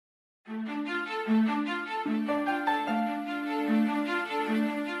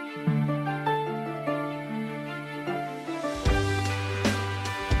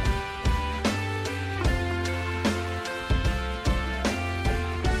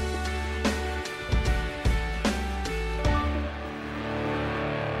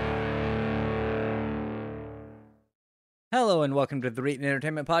Hello and welcome to the Reetin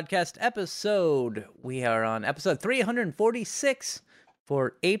Entertainment Podcast episode. We are on episode 346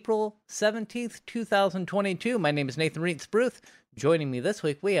 for April 17th, 2022. My name is Nathan Reitz-Bruth. Joining me this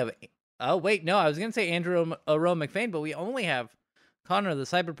week, we have... Oh, wait, no, I was going to say Andrew Aroa McFain, but we only have Connor, the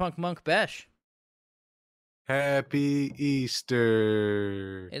Cyberpunk Monk Besh. Happy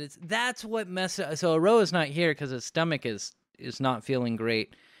Easter. That's what So Aroa's not here because his stomach is not feeling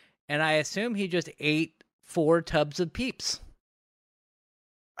great. And I assume he just ate 4 tubs of Peeps.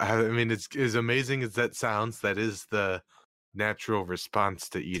 I mean, it's as amazing as that sounds, that is the natural response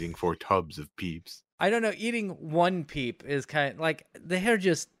to eating 4 tubs of Peeps. I don't know, eating 1 Peep is kind of like, they're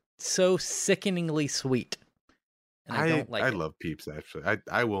just so sickeningly sweet. And I don't like it. I love Peeps, actually.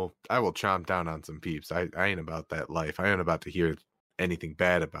 I will chomp down on some Peeps. I ain't about that life. I ain't about to hear anything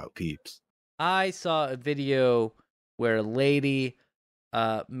bad about Peeps. I saw a video where a lady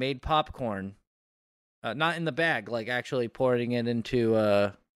made popcorn, not in the bag, like actually pouring it into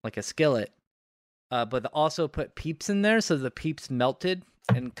like a skillet, but also put Peeps in there, so the Peeps melted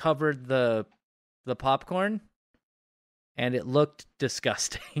and covered the popcorn, and it looked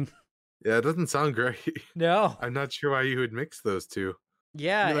disgusting. Yeah, it doesn't sound great. No. I'm not sure why you would mix those two.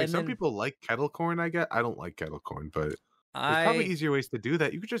 Yeah, I mean, like, and some people like kettle corn, I get. I don't like kettle corn, but there's probably easier ways to do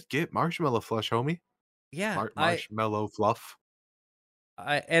that. You could just get marshmallow flush, homie. Yeah, marshmallow fluff.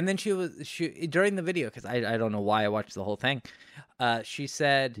 And then she during the video, because I don't know why I watched the whole thing. She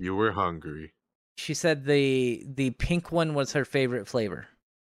said You were hungry. She said the pink one was her favorite flavor.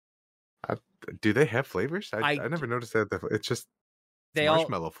 Do they have flavors? I never noticed that. It's just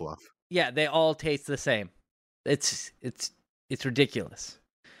marshmallow fluff. Yeah, they all taste the same. It's ridiculous.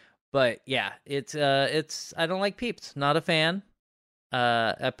 But yeah, it's I don't like Peeps. Not a fan.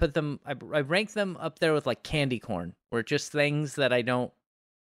 I rank them up there with like candy corn, or just things that I don't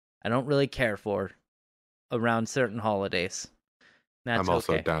really care for around certain holidays. I'm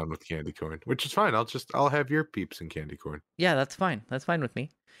also down with candy corn, which is fine. I'll have your Peeps and candy corn. Yeah, that's fine. That's fine with me.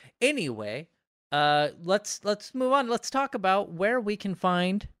 Anyway, let's move on. Let's talk about where we can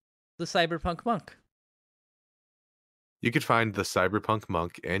find the Cyberpunk Monk. You could find the Cyberpunk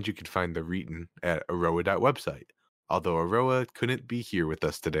Monk, and you could find the Reetin at Aroa.website. Although Aroa couldn't be here with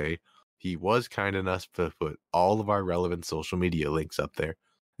us today, he was kind enough to put all of our relevant social media links up there,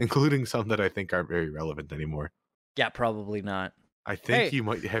 including some that I think aren't very relevant anymore. Yeah, probably not. I think you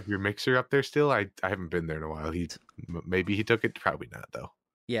might have your mixer up there still. I haven't been there in a while. Maybe he took it. Probably not, though.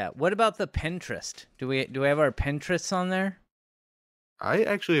 Yeah. What about the Pinterest? Do we have our Pinterests on there? I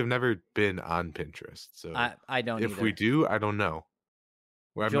actually have never been on Pinterest, so I don't. If either. we do, I don't know.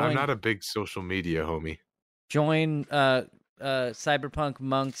 Well, I'm not a big social media homie. Join Cyberpunk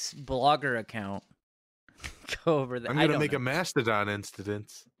Monk's blogger account. Go over there. I'm gonna make a Mastodon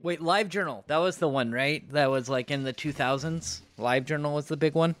instance. Wait, LiveJournal. That was the one, right? That was like in the 2000s. LiveJournal was the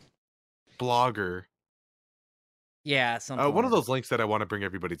big one. Blogger. Yeah, something. One of those links that I want to bring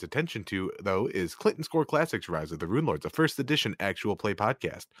everybody's attention to, though, is Clinton Score Classics: Rise of the Runelords, a first edition actual play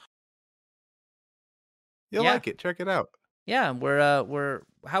podcast. You'll like it. Check it out. Yeah, we're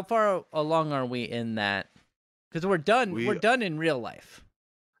how far along are we in that? Because we're done. We're done in real life.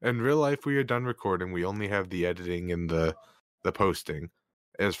 In real life, we are done recording. We only have the editing and the posting.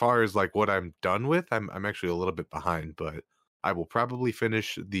 As far as like what I'm done with, I'm actually a little bit behind, but I will probably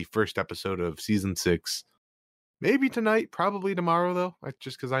finish the first episode of season 6. Maybe tonight, probably tomorrow, though,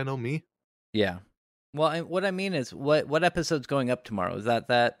 just because I know me. Yeah. Well, what I mean is, what episode's going up tomorrow? Is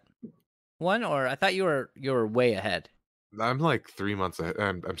that one, or I thought you were way ahead? I'm like 3 months ahead.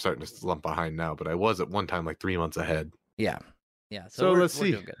 I'm starting to slump behind now, but I was at one time like 3 months ahead. Yeah. So let's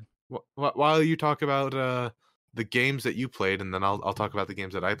see. While you talk about the games that you played, and then I'll talk about the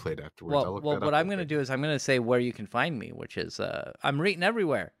games that I played afterwards. Well, what I'm going to do is I'm going to say where you can find me, which is I'm Reetin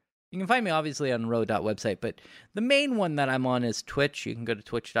everywhere. You can find me, obviously, on Row.website, but the main one that I'm on is Twitch. You can go to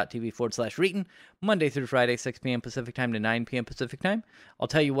twitch.tv/Reetin, Monday through Friday, 6 p.m. Pacific time to 9 p.m. Pacific time. I'll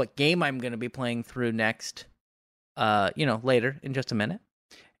tell you what game I'm going to be playing through next, later in just a minute.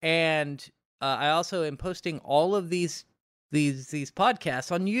 And I also am posting all of these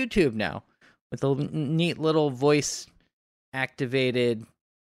podcasts on YouTube now with a neat little voice-activated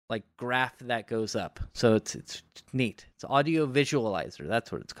like graph that goes up. So it's neat. It's audio visualizer. That's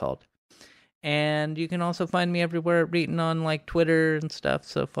what it's called. And you can also find me everywhere at Reetin on like Twitter and stuff.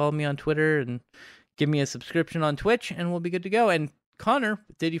 So follow me on Twitter and give me a subscription on Twitch, and we'll be good to go. And Connor,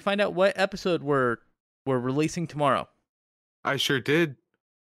 did you find out what episode we're releasing tomorrow? I sure did.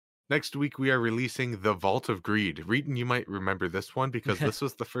 Next week we are releasing The Vault of Greed. Reetin, you might remember this one because this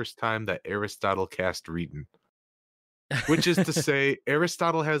was the first time that Aristotle cast Reetin. Which is to say,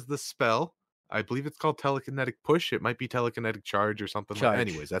 Aristotle has the spell I believe it's called telekinetic push. It might be telekinetic charge or something like. Charge.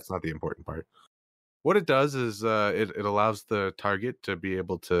 Anyways, that's not the important part. What it does is it allows the target to be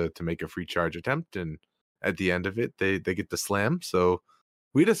able to make a free charge attempt, and at the end of it, they get the slam. So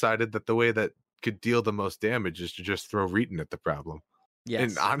we decided that the way that could deal the most damage is to just throw Reeton at the problem.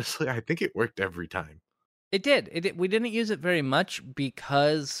 And Yes. honestly, I think it worked every time. It did. We didn't use it very much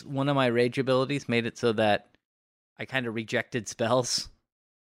because one of my rage abilities made it so that I kind of rejected spells,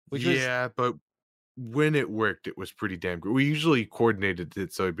 which was Yeah, but when it worked, it was pretty damn good. We usually coordinated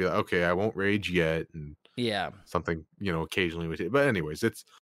it so it'd be like, okay, I won't rage yet, and yeah. something, occasionally we take. But anyways, it's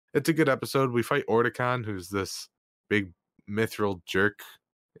a good episode. We fight Orticon, who's this big mithril jerk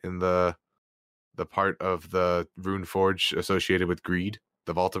in the part of the Rune Forge associated with greed,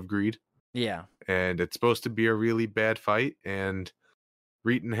 the Vault of Greed. Yeah. And it's supposed to be a really bad fight, and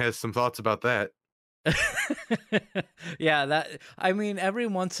Reeton has some thoughts about that. Yeah, I mean, every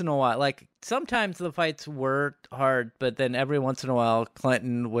once in a while, like sometimes the fights were hard, but then every once in a while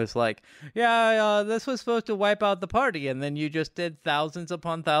Clinton was like, yeah, this was supposed to wipe out the party, and then you just did thousands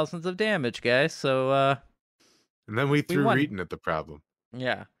upon thousands of damage, guys. So And then we we threw won. Reeton at the problem.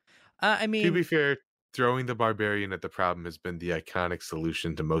 Yeah. I To be mean, fair, throwing the barbarian at the problem has been the iconic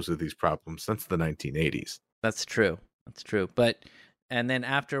solution to most of these problems since the 1980s. that's true. That's true. And then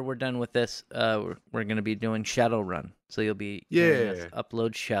after we're done with this, we're going to be doing Shadowrun. So you'll be hearing us Yeah,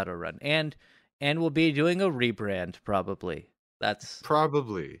 upload Shadowrun, and we'll be doing a rebrand probably.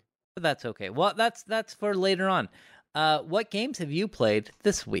 probably. But that's okay. Well, that's for later on. What games have you played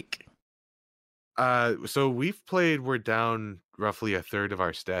this week? So we're down roughly a third of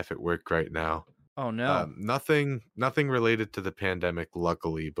our staff at work right now. Oh no. Nothing related to the pandemic,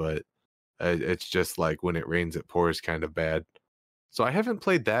 luckily, but it's just like when it rains, it pours kind of bad. So I haven't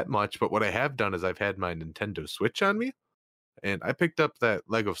played that much, but what I have done is I've had my Nintendo Switch on me, and I picked up that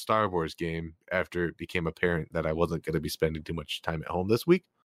Lego Star Wars game after it became apparent that I wasn't going to be spending too much time at home this week.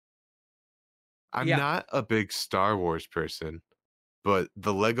 I'm Yeah. not a big Star Wars person, but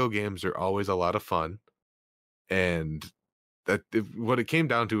the Lego games are always a lot of fun. And what it came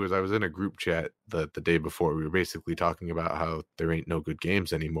down to is I was in a group chat the day before. We were basically talking about how there ain't no good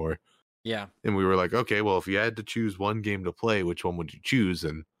games anymore. Yeah. And we were like, okay, well, if you had to choose one game to play, which one would you choose?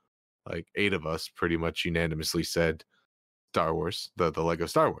 And like 8 of us pretty much unanimously said Star Wars, the Lego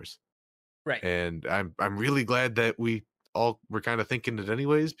Star Wars. Right. And I'm really glad that we all were kind of thinking it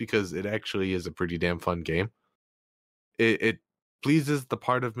anyways, because it actually is a pretty damn fun game. It pleases the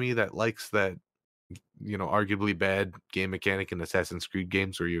part of me that likes that, arguably bad game mechanic in Assassin's Creed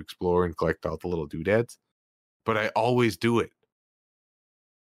games where you explore and collect all the little doodads. But I always do it.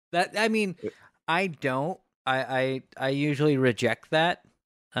 I mean, I don't. I usually reject that.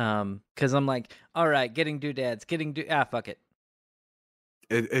 Because I'm like, all right, getting doodads, fuck it.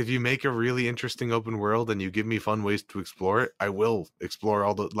 If you make a really interesting open world and you give me fun ways to explore it, I will explore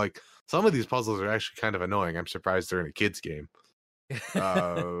all the, like, some of these puzzles are actually kind of annoying. I'm surprised they're in a kid's game.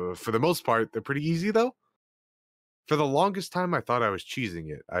 For the most part, they're pretty easy though. For the longest time, I thought I was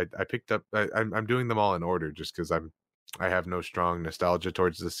cheesing it. I picked up. I'm doing them all in order just because I have no strong nostalgia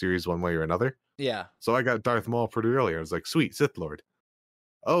towards the series one way or another. Yeah. So I got Darth Maul pretty early. I was like, sweet Sith Lord.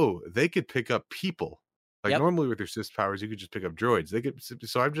 Oh, they could pick up people. Like normally with their Sith powers, you could just pick up droids.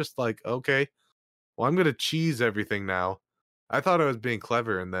 So I'm just like, okay, well, I'm gonna cheese everything now. I thought I was being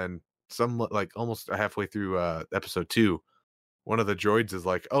clever, and then like almost halfway through episode 2, one of the droids is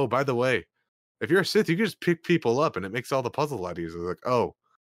like, oh, by the way, if you're a Sith, you can just pick people up, and it makes all the puzzle a lot easier. I was like, oh,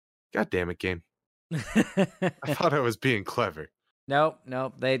 god damn it, game! I thought I was being clever. Nope.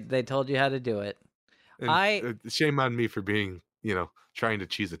 They told you how to do it. And shame on me for being, trying to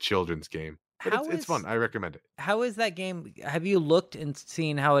cheese a children's game. But it's fun. I recommend it. How is that game? Have you looked and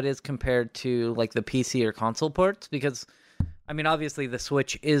seen how it is compared to like the PC or console ports? Because, I mean, obviously the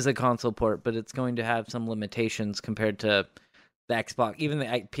Switch is a console port, but it's going to have some limitations compared to the Xbox, even the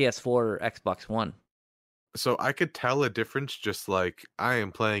PS4 or Xbox One. So I could tell a difference just like I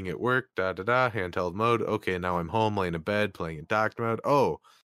am playing at work, handheld mode. Okay, now I'm home, laying in bed, playing in docked mode. Oh,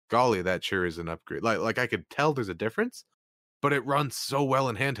 golly, that sure is an upgrade. Like I could tell there's a difference, but it runs so well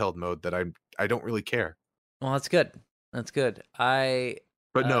in handheld mode that I don't really care. Well, that's good. That's good. But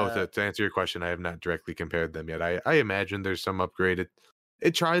no, to answer your question, I have not directly compared them yet. I imagine there's some upgrade.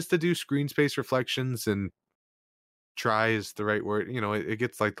 It tries to do screen space reflections, and tries the right word. It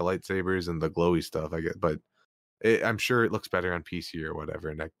gets like the lightsabers and the glowy stuff, I get, but I'm sure it looks better on PC or whatever.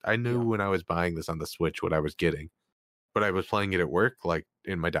 And I knew when I was buying this on the Switch what I was getting, but I was playing it at work, like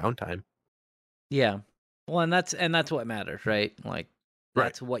in my downtime. Yeah. Well, and that's what matters, right? Like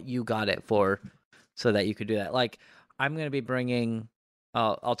that's what you got it for, so that you could do that. Like I'm gonna be bringing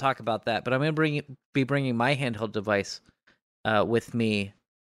I'll talk about that. But I'm gonna be bringing my handheld device with me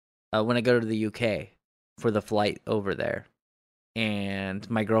when I go to the UK for the flight over there, and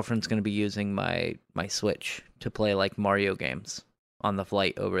my girlfriend's gonna be using my Switch to play like Mario games on the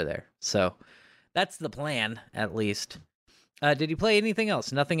flight over there. So that's the plan, at least. Did you play anything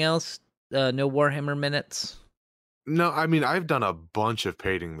else? Nothing else? No Warhammer minutes? No, I mean, I've done a bunch of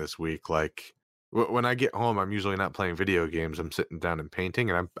painting this week. Like when I get home, I'm usually not playing video games. I'm sitting down and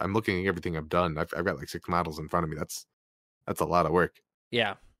painting, and I'm looking at everything I've done. I've got like 6 models in front of me. That's a lot of work.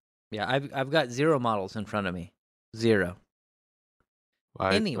 Yeah. Yeah, I've got 0 models in front of me. 0.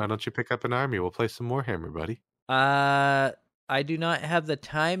 Why Anyway. don't you pick up an army? We'll play some Warhammer, buddy. I do not have the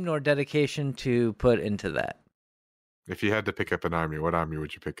time nor dedication to put into that. If you had to pick up an army, what army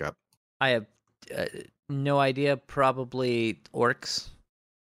would you pick up? I have no idea. Probably orcs.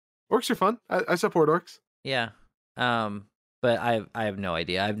 Orcs are fun. I support orcs. Yeah. But I have no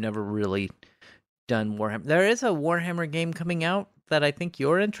idea. I've never really done Warhammer. There is a Warhammer game coming out that I think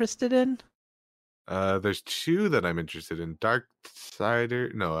you're interested in. There's 2 that I'm interested in. Dark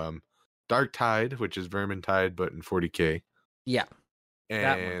Tide, which is Vermintide, but in 40K. Yeah.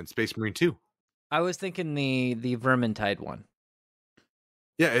 And Space Marine 2. I was thinking the Vermintide one.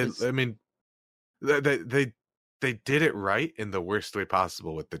 Yeah, I mean, they did it right in the worst way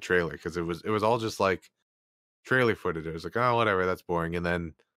possible with the trailer, because it was all just like trailer footage. It was like, oh, whatever, that's boring. And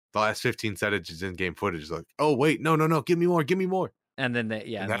then the last 15 seconds is in-game footage. Like, oh wait, no, give me more. And then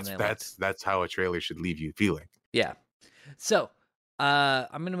that's how a trailer should leave you feeling. Yeah. So,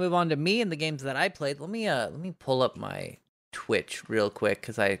 I'm gonna move on to me and the games that I played. Let me pull up my Twitch real quick,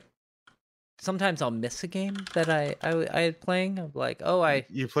 because sometimes I'll miss a game that I had playing. I'm like,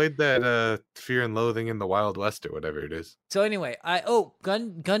 you played that Fear and Loathing in the Wild West or whatever it is. So anyway,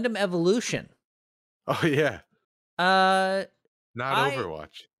 Gundam Evolution. Oh yeah. Not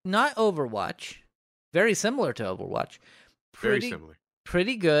Overwatch. Not Overwatch. Very similar to Overwatch. Very similar.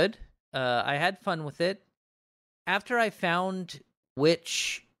 Pretty good. I had fun with it. After I found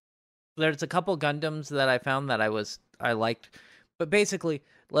there's a couple Gundams that I found that I liked, but basically,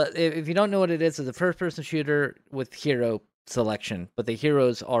 if you don't know what it is, it's a first-person shooter with hero selection, but the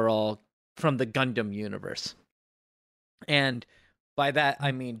heroes are all from the Gundam universe, and by that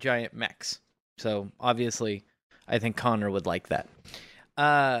I mean giant mechs. So obviously, I think Connor would like that.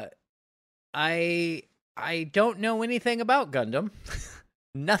 I don't know anything about Gundam,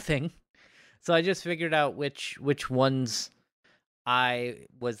 nothing. So I just figured out which ones I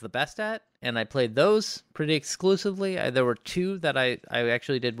was the best at, and I played those pretty exclusively. There were 2 that I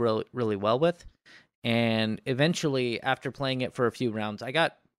actually did really well with, and eventually, after playing it for a few rounds, I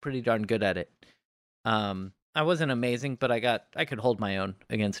got pretty darn good at it. I wasn't amazing, but I could hold my own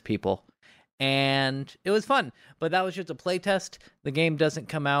against people, and it was fun. But that was just a play test. The game doesn't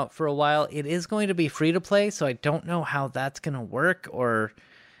come out for a while. It is going to be free to play, so I don't know how that's going to work, or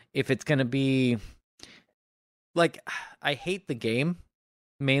if it's going to be like, I hate the game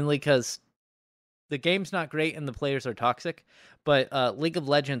mainly because the game's not great and the players are toxic. But League of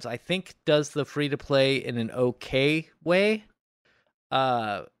Legends, I think, does the free to play in an okay way,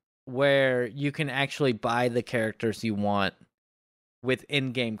 where you can actually buy the characters you want with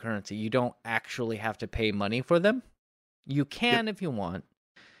in-game currency. You don't actually have to pay money for them. You can if you want.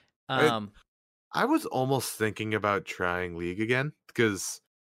 I was almost thinking about trying League again, because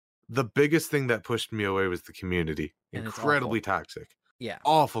the biggest thing that pushed me away was the community. And incredibly toxic. Yeah.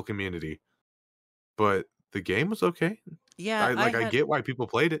 Awful community. But the game was okay. Yeah. I get why people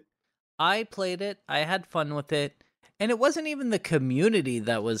played it. I played it. I had fun with it. And it wasn't even the community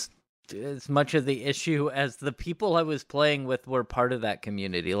that was as much of the issue as the people I was playing with were part of that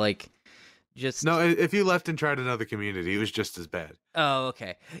community. Like, just... No, if you left and tried another community, it was just as bad. Oh,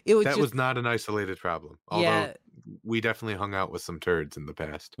 okay. That was not an isolated problem. Although we definitely hung out with some turds in the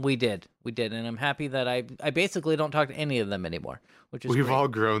past. We did, and I'm happy that I basically don't talk to any of them anymore, which is We've great. all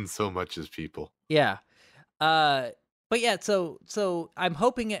grown so much as people. Yeah. But yeah, so I'm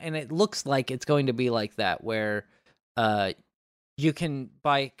hoping it, and it looks like it's going to be like that, where you can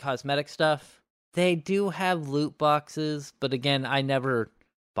buy cosmetic stuff. They do have loot boxes, but again, I never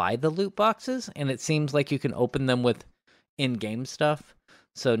buy the loot boxes, and it seems like you can open them with in-game stuff,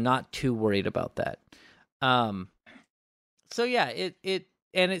 so not too worried about that. So yeah,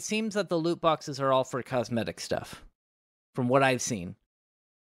 it seems that the loot boxes are all for cosmetic stuff, from what I've seen,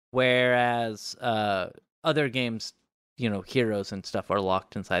 whereas other games, heroes and stuff are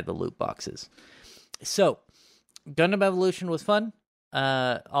locked inside the loot boxes. So Gundam Evolution was fun.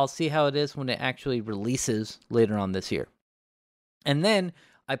 I'll see how it is when it actually releases later on this year. And then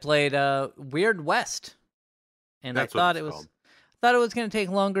I played Weird West, and I thought it Thought it was going to take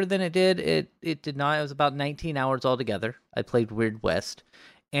longer than it did. It did not. It was about 19 hours altogether. I played Weird West,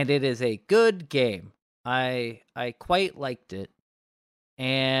 and it is a good game. I quite liked it,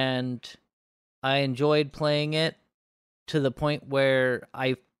 and I enjoyed playing it to the point where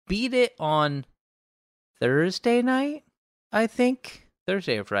I beat it on Thursday night, I think.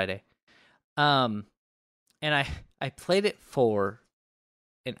 Thursday or Friday. And I played it for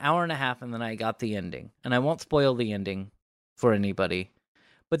an hour and a half, and then I got the ending. And I won't spoil the ending for anybody,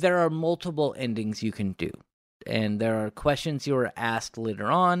 but there are multiple endings you can do. And there are questions you are asked later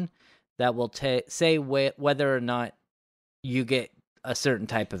on that will say whether or not you get a certain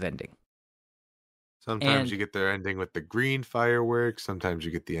type of ending. Sometimes you get the ending with the green fireworks. Sometimes you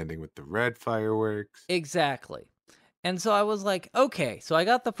get the ending with the red fireworks. Exactly. And so I was like, okay, so I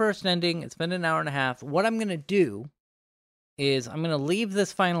got the first ending. It's been an hour and a half. What I'm going to do is I'm going to leave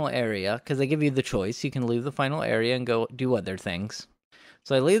this final area because they give you the choice. You can leave the final area and go do other things.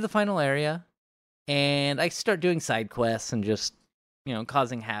 So I leave the final area and I start doing side quests and just,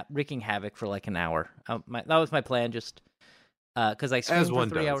 causing wreaking havoc for like an hour. That was my plan, just because I streamed for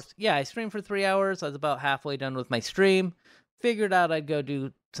 3 hours. Yeah, I streamed for 3 hours. I was about halfway done with my stream. Figured out I'd go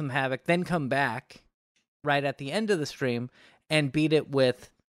do some havoc, then come back right at the end of the stream and beat it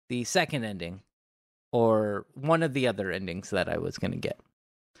with the second ending or one of the other endings that I was going to get.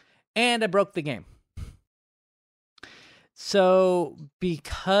 And I broke the game. So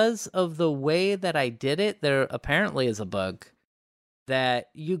because of the way that I did it, there apparently is a bug that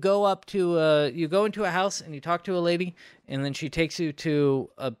you go into a house and you talk to a lady, and then she takes you to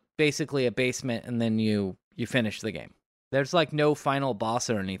basically a basement, and then you finish the game. There's like no final boss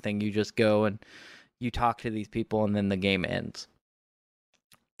or anything. You just go and you talk to these people, and then the game ends.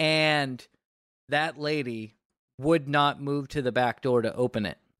 And that lady would not move to the back door to open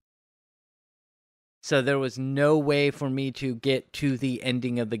it. So there was no way for me to get to the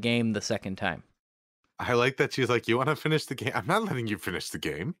ending of the game the second time. I like that she's like, you want to finish the game? I'm not letting you finish the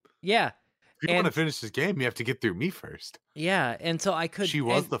game. Yeah. If you want to finish this game, you have to get through me first. Yeah, and so I could... She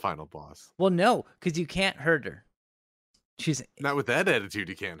was the final boss. Well, no, because you can't hurt her. She's... Not with that attitude,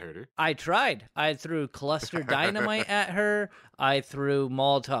 you can't hurt her. I tried. I threw cluster dynamite at her. I threw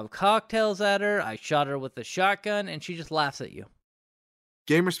Molotov cocktails at her. I shot her with a shotgun, and she just laughs at you.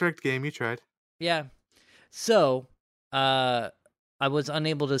 Game respect game, you tried. Yeah. So, I was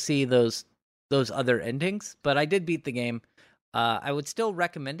unable to see those other endings, but I did beat the game. I would still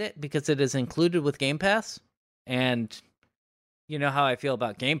recommend it because it is included with Game Pass, and you know how I feel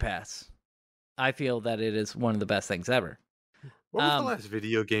about Game Pass. I feel that it is one of the best things ever. What was the last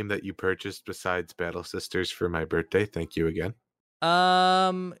video game that you purchased besides Battle Sisters for my birthday? Thank you again.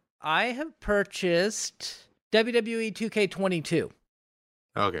 I have purchased WWE 2K22.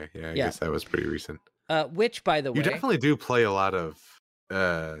 Okay, yeah, I guess that was pretty recent. Which, by the way... You definitely do play a lot of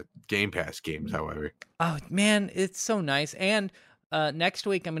Game Pass games, however. Oh, man, it's so nice. And next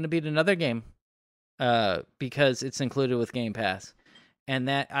week, I'm going to beat another game because it's included with Game Pass. And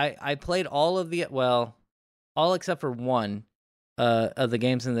that I played all except for one of the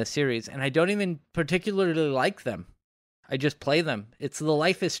games in this series, and I don't even particularly like them. I just play them. It's the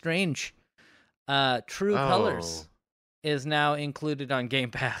Life is Strange. True Colors is now included on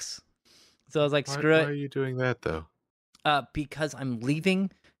Game Pass. So I was like, screw it. Why are you doing that, though? Because I'm leaving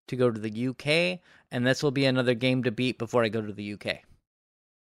to go to the UK, and this will be another game to beat before I go to the UK.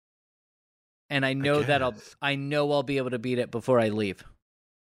 And I know I'll be able to beat it before I leave.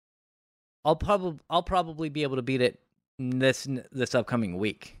 I'll probably be able to beat it this upcoming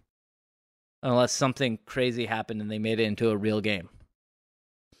week, unless something crazy happened and they made it into a real game.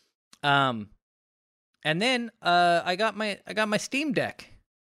 And then I got my Steam Deck.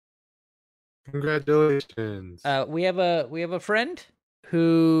 Congratulations. We have a friend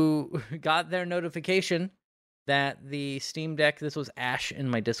who got their notification that the Steam Deck, this was Ash in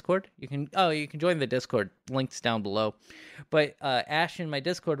my Discord. You can join the Discord, links down below. But Ash in my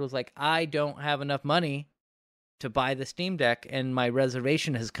Discord was like, I don't have enough money to buy the Steam Deck, and my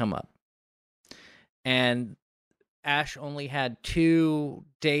reservation has come up. And Ash only had 2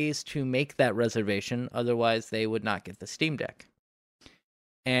 days to make that reservation, otherwise they would not get the Steam Deck.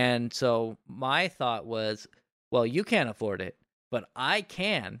 And so my thought was, well, you can't afford it, but I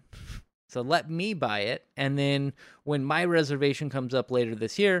can. So let me buy it, and then when my reservation comes up later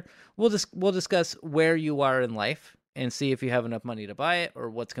this year, we'll discuss where you are in life and see if you have enough money to buy it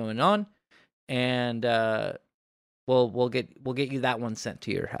or what's going on, and we'll get you that one sent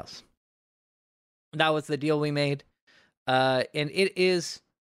to your house. That was the deal we made, and it is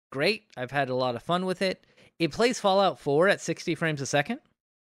great. I've had a lot of fun with it. It plays Fallout 4 at 60 frames a second,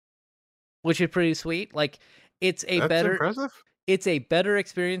 which is pretty sweet. Like, it's a That's impressive. it's a better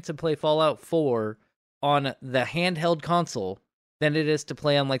experience to play Fallout 4 on the handheld console than it is to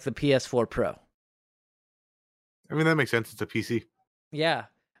play on like the PS4 Pro. I mean, that makes sense. It's a PC. Yeah.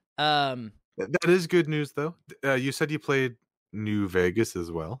 That is good news, though. You said you played New Vegas as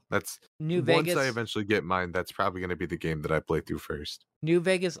well. That's New once I Vegas eventually get mine, that's probably going to be the game that I play through first. New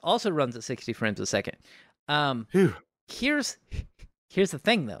Vegas also runs at 60 frames a second. Phew. Here's the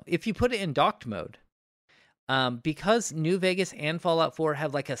thing though. If you put it in docked mode, because New Vegas and Fallout 4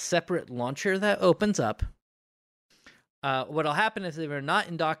 have like a separate launcher that opens up, what'll happen is if you're not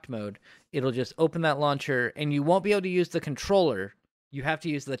in docked mode, it'll just open that launcher and you won't be able to use the controller. You have to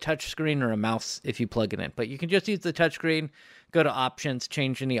use the touch screen or a mouse if you plug it in. But you can just use the touch screen, go to options,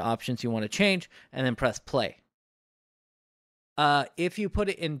 change any options you want to change, and then press play. If you put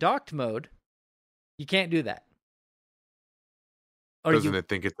it in docked mode, you can't do that. Or doesn't it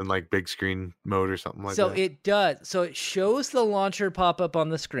think it's in like big screen mode or something like that? So it does. So it shows the launcher pop up on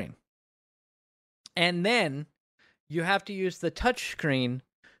the screen. And then you have to use the touch screen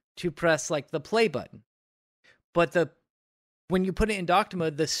to press like the play button. But when you put it in docked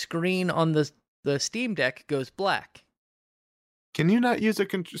mode, the screen on the Steam Deck goes black. Can you not use a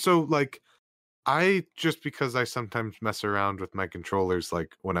so like because I sometimes mess around with my controllers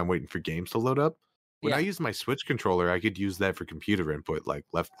like when I'm waiting for games to load up. When I use my Switch controller, I could use that for computer input, like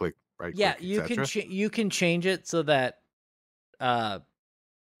left click, right click, you can change it so that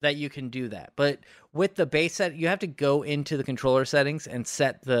that you can do that. But with the base set, you have to go into the controller settings and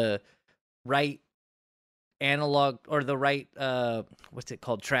set the right analog or the right what's it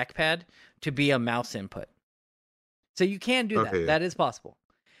called, trackpad to be a mouse input. So you can do that. Yeah. That is possible.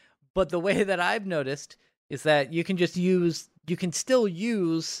 But the way that I've noticed is that you can still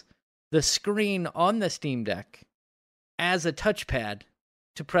use the screen on the Steam Deck as a touchpad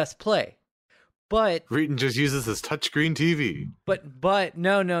to press play. But Reeton just uses his touchscreen TV. But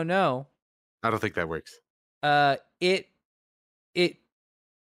no. I don't think that works. It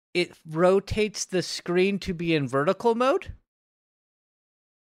rotates the screen to be in vertical mode.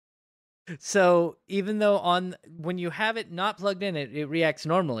 So even though when you have it not plugged in, it reacts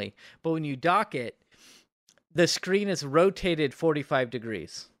normally. But when you dock it, the screen is rotated 45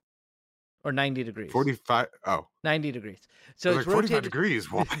 degrees. Or 90 degrees. 45. Oh. 90 degrees. So it's like 45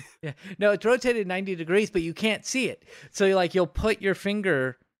 degrees. Why? Yeah. No, it's rotated 90 degrees, but you can't see it. So you'll put your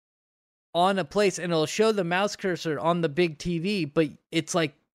finger on a place and it'll show the mouse cursor on the big TV, but it's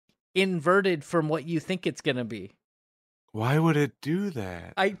like inverted from what you think it's going to be. Why would it do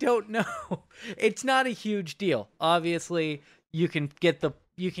that? I don't know. It's not a huge deal. Obviously, you can get the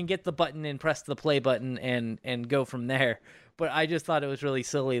button and press the play button and go from there. But I just thought it was really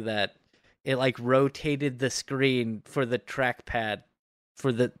silly that it like rotated the screen for the trackpad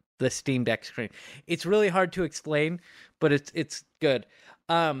for the Steam Deck screen. It's really hard to explain, but it's good.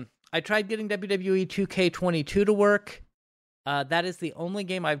 I tried getting WWE 2K22 to work. That is the only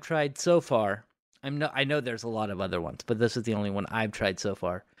game I've tried so far. I know there's a lot of other ones, but this is the only one I've tried so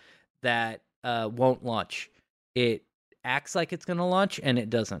far that won't launch. It acts like it's going to launch, and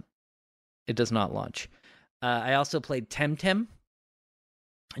it doesn't. It does not launch. I also played Temtem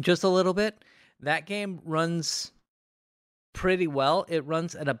just a little bit. That game runs pretty well. It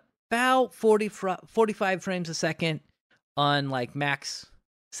runs at about 45 frames a second on like max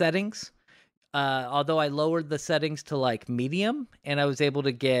settings. Although I lowered the settings to like medium, and I was able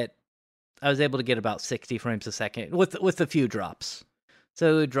to get about 60 frames a second with a few drops.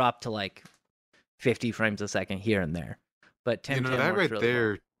 So it would drop to like 50 frames a second here and there. But Temtem that right really there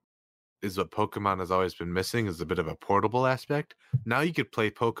well. Is what Pokemon has always been missing, is a bit of a portable aspect. Now you could play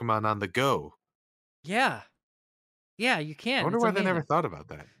Pokemon on the go. Yeah, you can. I wonder why they never thought about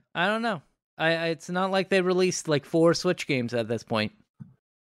that. I don't know. It's not like they released like 4 Switch games at this point.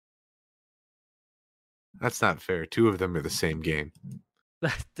 That's not fair. 2 of them are the same game.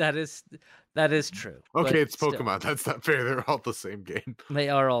 That is true. Okay, it's Pokemon. Still. That's not fair. They're all the same game. They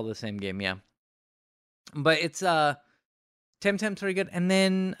are all the same game, yeah. But it's Temtem's pretty good. And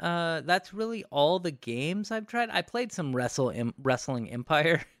then that's really all the games I've tried. I played some Wrestling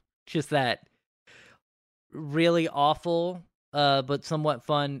Empire. Just that really awful but somewhat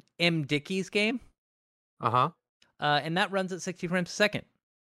fun M. Dickey's game. Uh-huh. And that runs at 60 frames a second.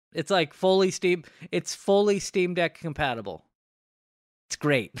 It's like fully Steam Deck compatible. It's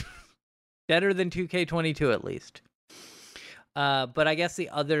great. Better than 2K22 at least. But I guess the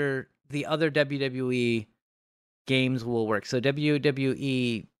other WWE games will work. So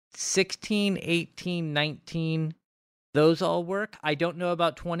WWE 16, 18, 19, those all work. I don't know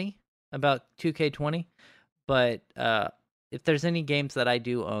about 2K20, but if there's any games that I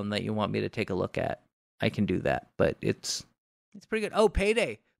do own that you want me to take a look at, I can do that. But it's It's pretty good. Oh,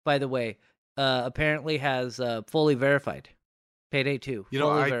 Payday, by the way, apparently has fully verified. Payday 2, You know,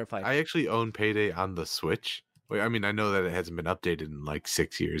 fully I verified. I actually own Payday on the Switch. I mean, I know that it hasn't been updated in like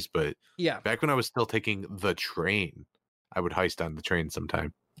 6 years, but Yeah. back when I was still taking the train, I would heist on the train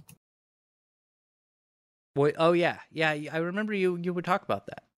sometime. Boy, oh yeah, yeah. I remember you would talk about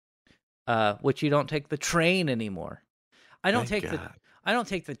that. Which you don't take the train anymore. I don't Thank take the God, I don't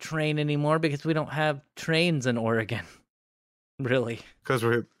take the train anymore because we don't have trains in Oregon. Really. because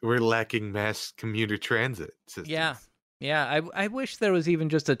we're lacking mass commuter transit Yeah. systems. Yeah, I wish there was even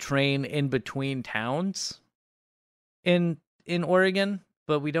just a train in between towns in Oregon,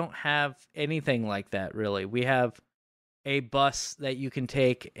 but we don't have anything like that really. We have a bus that you can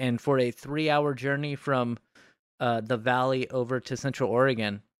take, and for a 3-hour journey from the valley over to Central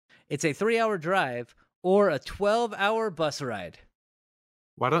Oregon, it's a 3-hour drive or a 12-hour bus ride.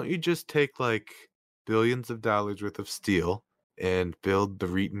 Why don't you just take like billions of dollars worth of steel and build the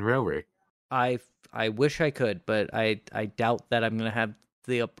Reeton Railway? I I wish I could, but I doubt that I'm going to have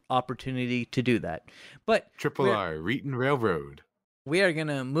the opportunity to do that. But Triple we're R, Reeton Railroad. we are going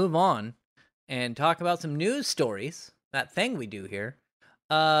to move on and talk about some news stories. That thing we do here.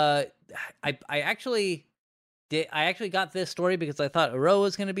 Uh I actually got this story because I thought Aro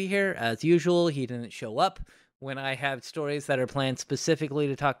was going to be here. As usual, he didn't show up when I have stories that are planned specifically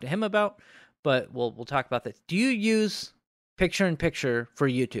to talk to him about, but we'll talk about this. Do you use picture in picture for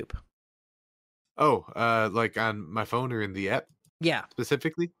YouTube? Oh, like on my phone or in the app Yeah.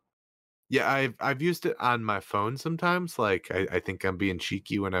 specifically? Yeah, I've used it on my phone sometimes. Like I think I'm being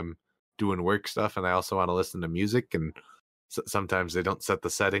cheeky when I'm doing work stuff, and I also want to listen to music. And sometimes they don't set the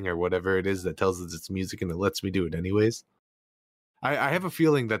setting or whatever it is that tells us it's music, and it lets me do it anyways. I have a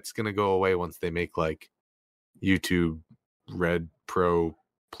feeling that's gonna go away once they make like YouTube Red Pro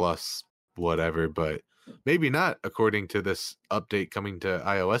Plus whatever, but maybe not according to this update coming to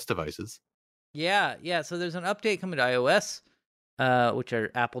iOS devices. Yeah, yeah. So there's an update coming to iOS, which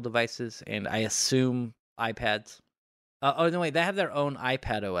are Apple devices, and I assume iPads. Oh no, wait, they have their own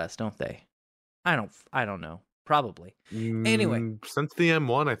iPad OS, don't they? I don't know. Probably. Anyway. Since the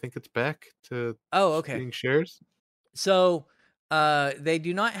M1, I think it's back to Oh, okay. being shares. So, they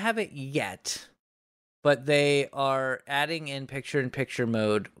do not have it yet, but they are adding in picture-in-picture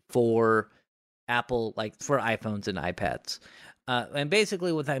mode for Apple, like for iPhones and iPads. And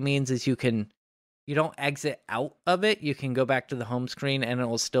basically, what that means is you don't exit out of it. You can go back to the home screen, and it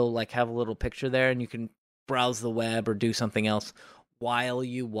will still like have a little picture there, and you can browse the web or do something else while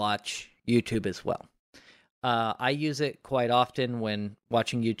you watch YouTube as well. I use it quite often when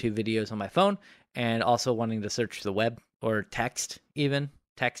watching YouTube videos on my phone and also wanting to search the web or text, even.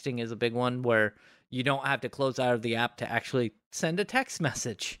 Texting is a big one where you don't have to close out of the app to actually send a text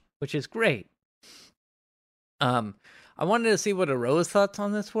message, which is great. I wanted to see what Aroa's thoughts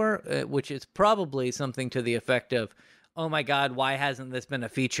on this were, which is probably something to the effect of, oh my God, why hasn't this been a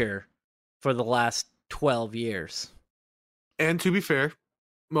feature for the last 12 years? And to be fair,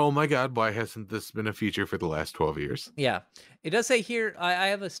 oh my God, why hasn't this been a feature for the last 12 years? Yeah. It does say here, I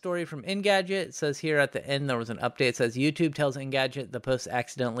have a story from Engadget. It says here at the end, there was an update. It says YouTube tells Engadget the post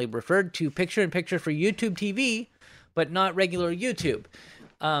accidentally referred to picture-in-picture for YouTube TV, but not regular YouTube.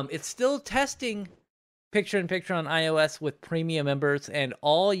 It's still testing picture-in-picture on iOS with premium members, and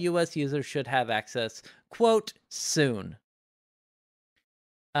all US users should have access, quote, soon.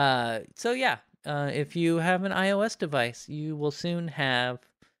 So yeah, if you have an iOS device, you will soon have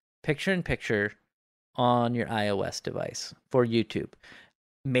picture-in-picture on your iOS device for YouTube.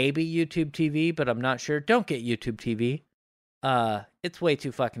 Maybe YouTube TV, but I'm not sure. Don't get YouTube TV. It's way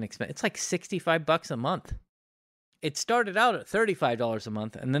too fucking expensive. It's like $65 a month. It started out at $35 a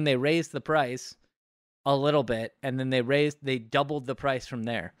month, and then they raised the price a little bit, and then they doubled the price from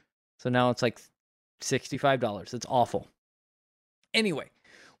there. So now it's like $65. It's awful. Anyway,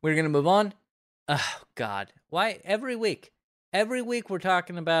 we're gonna move on. Oh God, why every week we're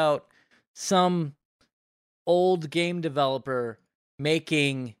talking about some old game developer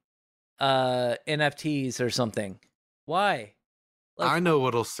making NFTs or something? Why? I know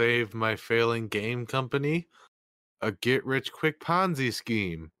what'll save my failing game company: a get-rich-quick Ponzi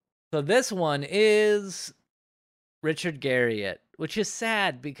scheme. So this one is Richard Garriott, which is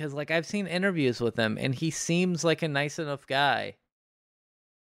sad because like I've seen interviews with him and he seems like a nice enough guy.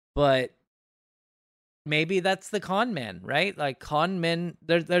 But maybe that's the con man, right? Like con men,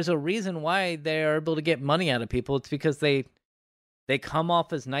 there's a reason why they are able to get money out of people. It's because they come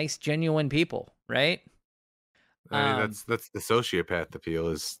off as nice, genuine people, right? I mean, that's the sociopath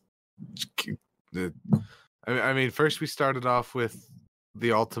appeal. I mean, first we started off with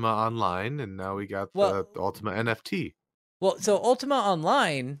the Ultima Online, and now we got the Ultima NFT. Well, so Ultima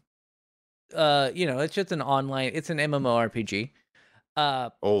Online, it's just an online. It's an MMORPG.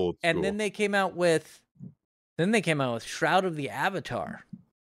 Old And school. then they came out with Shroud of the Avatar,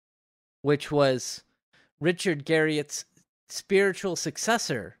 which was Richard Garriott's spiritual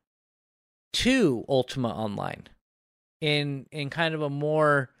successor to Ultima Online in kind of a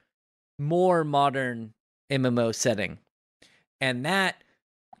more modern MMO setting. And that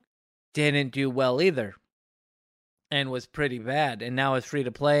didn't do well either and was pretty bad. And now it's free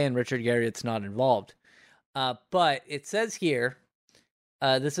to play and Richard Garriott's not involved. But it says here,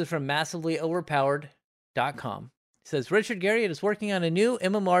 this is from massivelyoverpowered.com. It says Richard Garriott is working on a new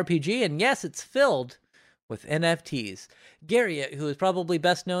MMORPG, and yes, it's filled with NFTs. Garriott, who is probably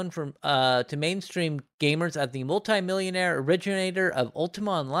best known to mainstream gamers as the multimillionaire originator of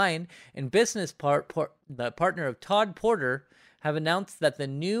Ultima Online and business the partner of Todd Porter, have announced that the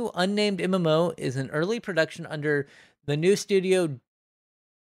new unnamed MMO is in early production under the new studio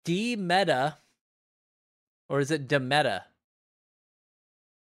D-Meta, or is it Demeta?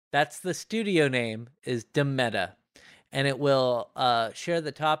 That's the studio name, is Demeta. And it will share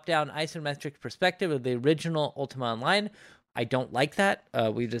the top-down isometric perspective of the original Ultima Online. I don't like that.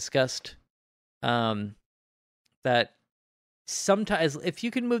 We discussed that sometimes if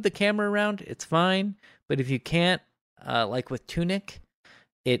you can move the camera around, it's fine. But if you can't, like with Tunic,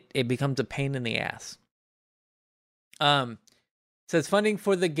 it becomes a pain in the ass. Says funding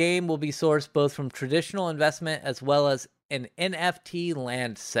for the game will be sourced both from traditional investment as well as an NFT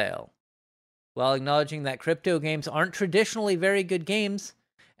land sale, while acknowledging that crypto games aren't traditionally very good games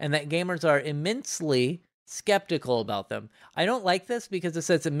and that gamers are immensely skeptical about them. I don't like this because it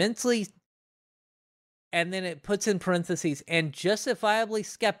says immensely, and then it puts in parentheses, and justifiably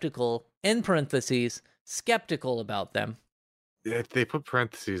skeptical, in parentheses, skeptical about them. If they put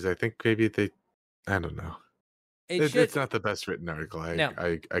parentheses, I think maybe I don't know. It's not the best written article.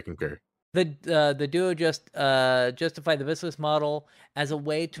 I concur. The duo justify the business model as a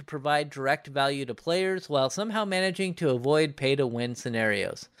way to provide direct value to players while somehow managing to avoid pay-to-win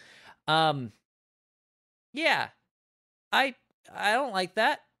scenarios. Yeah, I don't like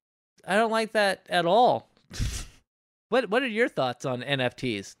that. I don't like that at all. What are your thoughts on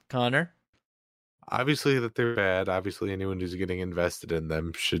NFTs, Connor? Obviously that they're bad. Obviously anyone who's getting invested in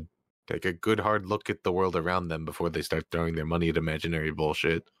them should take a good hard look at the world around them before they start throwing their money at imaginary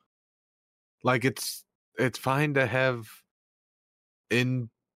bullshit. Like it's fine to have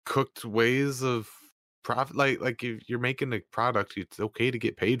cooked ways of profit. Like if you're making a product, it's okay to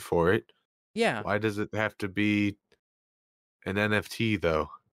get paid for it. Yeah. Why does it have to be an NFT though?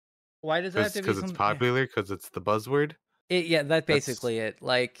 Why does it have to be? Because it's popular? Because it's the buzzword? That's basically it.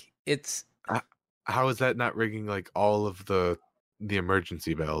 Like it's. How is that not ringing like all of the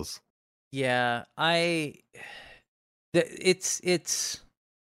emergency bells? Yeah, it's.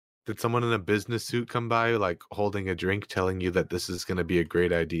 Did someone in a business suit come by, like holding a drink, telling you that this is going to be a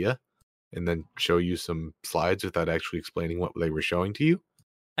great idea, and then show you some slides without actually explaining what they were showing to you?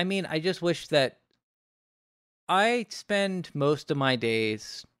 I mean, I just wish that I spend most of my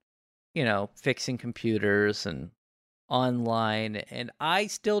days, fixing computers and online, and I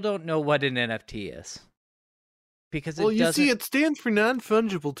still don't know what an NFT is. Because it stands for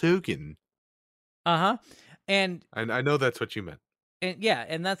non-fungible token. Uh-huh. And I know that's what you meant. And yeah,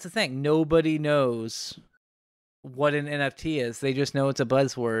 and that's the thing. Nobody knows what an NFT is. They just know it's a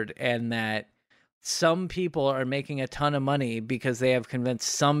buzzword and that some people are making a ton of money because they have convinced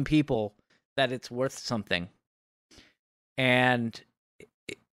some people that it's worth something. And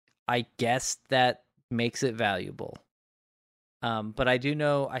I guess that makes it valuable. But I do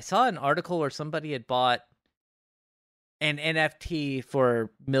know, I saw an article where somebody had bought an NFT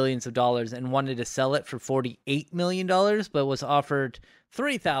for millions of dollars and wanted to sell it for $48 million, but was offered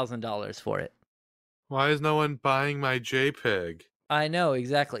 $3,000 for it. Why is no one buying my JPEG? I know,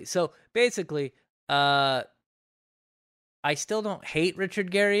 exactly. So basically, I still don't hate Richard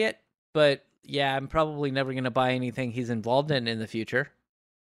Garriott, but yeah, I'm probably never going to buy anything he's involved in the future.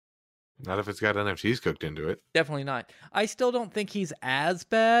 Not if it's got NFTs cooked into it. Definitely not. I still don't think he's as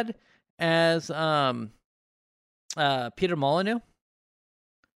bad as Peter Molyneux,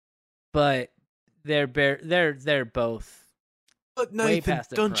 but they're both. But Nathan,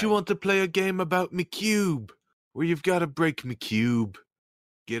 don't you want to play a game about me cube, where you've got to break me cube,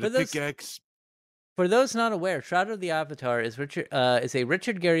 get a pickaxe? For those not aware, Shroud of the Avatar is a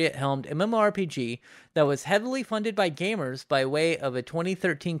Richard Garriott helmed MMORPG that was heavily funded by gamers by way of a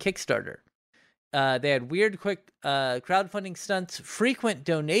 2013 Kickstarter. They had weird, quick crowdfunding stunts, frequent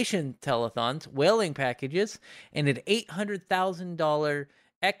donation telethons, whaling packages, and an $800,000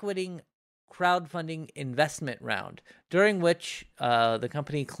 crowdfunding investment round, during which the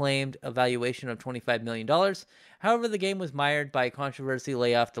company claimed a valuation of $25 million. However, the game was mired by controversy,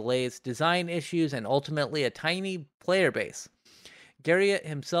 layoff delays, design issues, and ultimately a tiny player base. Garriott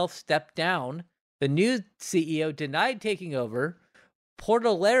himself stepped down. The new CEO denied taking over.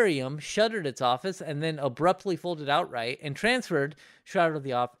 Portalarium shuttered its office and then abruptly folded outright and transferred Shroud of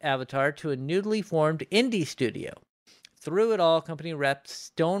the Avatar to a newly formed indie studio. Through it all, company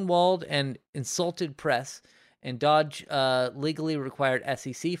reps stonewalled and insulted press and dodged legally required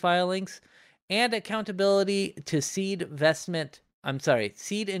SEC filings and accountability to seed invest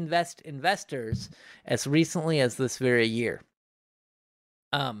investors as recently as this very year.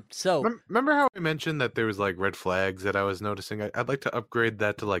 Remember how I mentioned that there was like red flags that I was noticing? I'd like to upgrade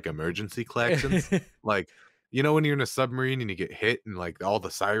that to like emergency klaxons. Like, you know, when you're in a submarine and you get hit and like all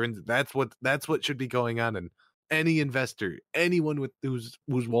the sirens, that's what should be going on in any investor, anyone with whose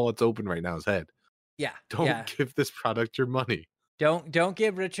wallet's open right now's head. Don't give this product your money. Don't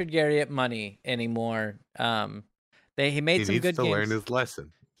give Richard Garriott money anymore. He made some good games. He needs to learn his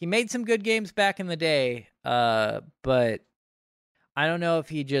lesson. He made some good games back in the day, but I don't know if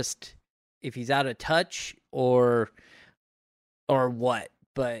he's out of touch or what.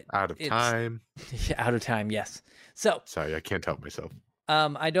 But out of time. Out of time, yes. So sorry, I can't help myself.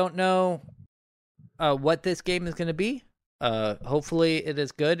 I don't know what this game is going to be. Hopefully it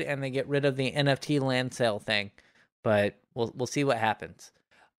is good and they get rid of the NFT land sale thing. But we'll see what happens.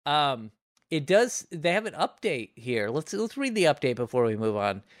 They have an update here. Let's read the update before we move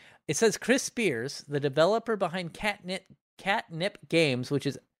on. It says Chris Spears, the developer behind Catnip Games, which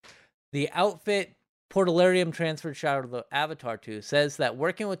is the outfit Portalarium transferred Shroud of the Avatar to, says that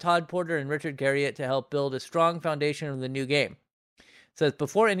working with Todd Porter and Richard Garriott to help build a strong foundation of the new game. It says,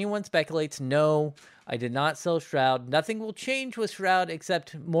 before anyone speculates, no, I did not sell Shroud. Nothing will change with Shroud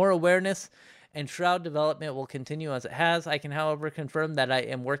except more awareness, and Shroud development will continue as it has. I can, however, confirm that I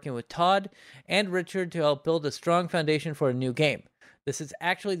am working with Todd and Richard to help build a strong foundation for a new game. This is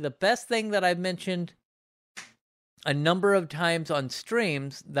actually the best thing that I've mentioned a number of times on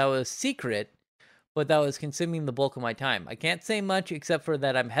streams that was secret, but that was consuming the bulk of my time. I can't say much except for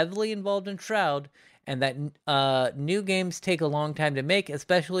that I'm heavily involved in Shroud and that new games take a long time to make,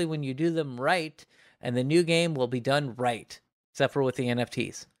 especially when you do them right, and the new game will be done right, except for with the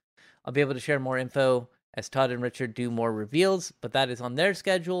NFTs. I'll be able to share more info as Todd and Richard do more reveals, but that is on their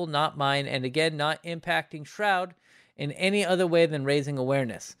schedule, not mine, and again, not impacting Shroud in any other way than raising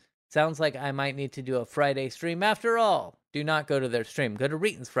awareness. Sounds like I might need to do a Friday stream after all. Do not go to their stream. Go to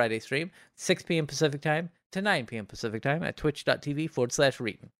Reeton's Friday stream, 6 p.m. Pacific time to 9 p.m. Pacific time at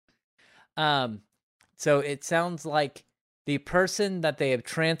twitch.tv/Reeton. So it sounds like the person that they have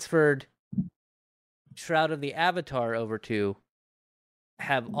transferred Shroud of the Avatar over to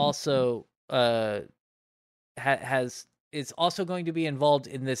have also is also going to be involved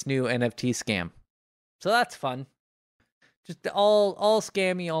in this new NFT scam. So that's fun. Just all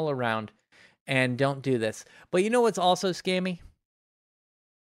scammy all around, and don't do this. But you know what's also scammy?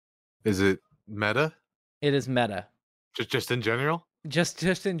 Is it Meta? It is Meta. Just in general?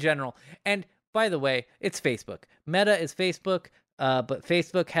 Just in general. And by the way, it's Facebook. Meta is Facebook, but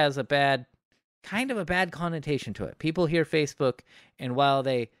Facebook has a bad connotation to it. People hear Facebook, and while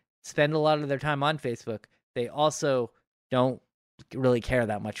they spend a lot of their time on Facebook, they also don't really care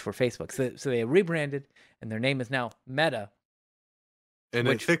that much for Facebook. So they rebranded, and their name is now Meta. And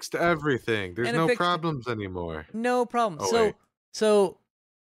it fixed everything. There's no problems anymore. No problem. Oh, so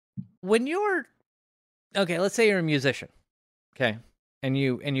when you're let's say you're a musician, okay, and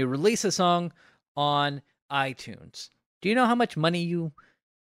you release a song on iTunes. Do you know how much money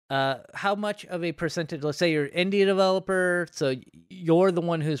how much of a percentage? Let's say you're an indie developer, so you're the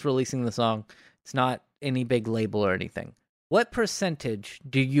one who's releasing the song. It's not any big label or anything. What percentage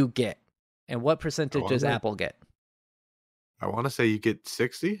do you get, and what percentage does Apple get? I want to say you get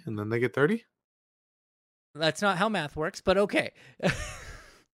 60 and then they get 30. That's not how math works, but okay.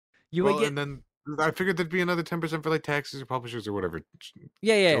 Would get, and then I figured there'd be another 10% for like taxes or publishers or whatever.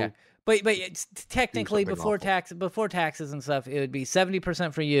 Yeah. But it's technically before taxes and stuff, it would be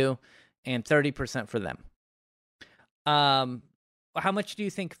 70% for you and 30% for them. How much do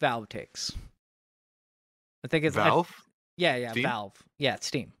you think Valve takes? I think it's Valve. Yeah, Steam? Valve. Yeah,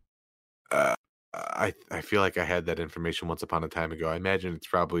 Steam. I feel like I had that information once upon a time ago. I imagine it's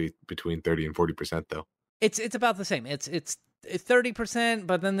probably between 30 and 40% though. It's about the same. It's 30%,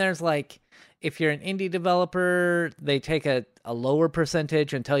 but then there's like, if you're an indie developer, they take a lower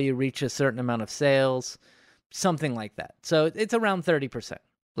percentage until you reach a certain amount of sales, something like that. So it's around 30%.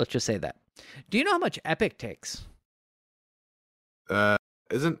 Let's just say that. Do you know how much Epic takes?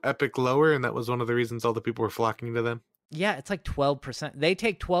 Isn't Epic lower, and that was one of the reasons all the people were flocking to them? Yeah, it's like 12%. They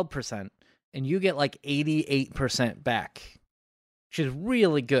take 12%, and you get like 88% back, which is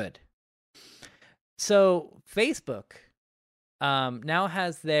really good. So Facebook now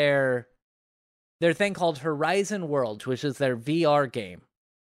has their thing called Horizon Worlds, which is their VR game.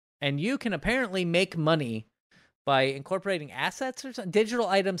 And you can apparently make money by incorporating assets or digital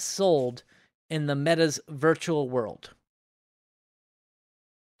items sold in the Meta's virtual world.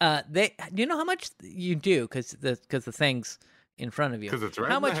 Do you know how much you do? Because the thing's in front of you. Because it's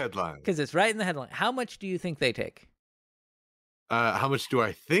right in the headline. Because it's right in the headline. How much do you think they take? How much do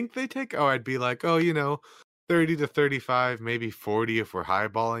I think they take? Oh, I'd be like, 30 to 35, maybe 40 if we're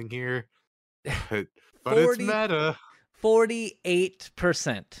highballing here. But 40, it's Meta.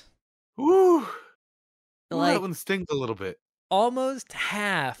 48%. Woo! Like, that one stings a little bit. Almost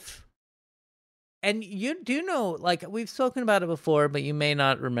half. And you do know, like, we've spoken about it before, but you may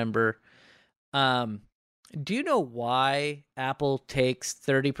not remember. Do you know why Apple takes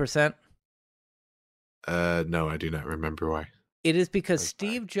 30%? No, I do not remember why. It is because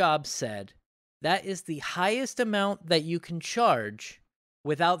Steve Jobs said that is the highest amount that you can charge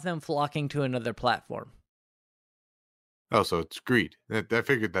without them flocking to another platform. Oh, so it's greed. I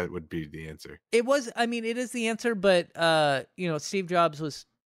figured that would be the answer. It is the answer, but Steve Jobs was,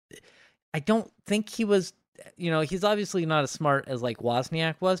 I don't think he was, he's obviously not as smart as like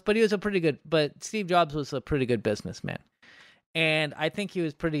Wozniak was, but Steve Jobs was a pretty good businessman. And I think he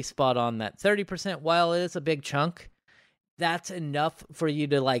was pretty spot on that 30%, while it is a big chunk, that's enough for you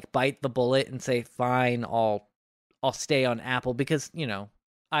to like bite the bullet and say, fine, I'll stay on Apple because,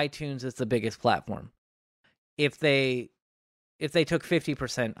 iTunes is the biggest platform. If they took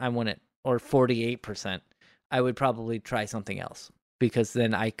 50%, I wouldn't, or 48%, I would probably try something else because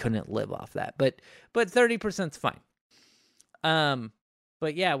then I couldn't live off that. But 30%'s fine.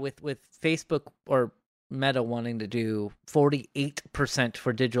 But yeah, with Facebook or Meta wanting to do 48%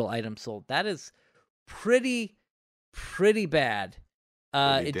 for digital items sold, that is pretty bad.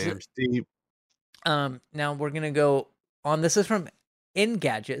 Damn steep. Now we're gonna go on. This is from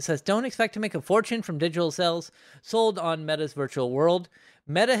Engadget. It says, don't expect to make a fortune from digital sales sold on Meta's virtual world.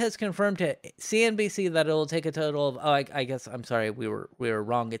 Meta has confirmed to CNBC that it will take a total of, I guess, I'm sorry, we were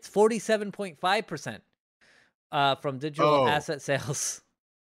wrong. It's 47.5% from digital asset sales.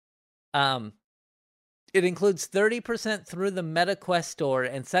 It includes 30% through the Meta Quest store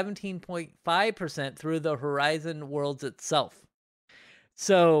and 17.5% through the Horizon Worlds itself.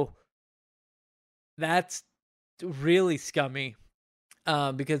 So that's really scummy.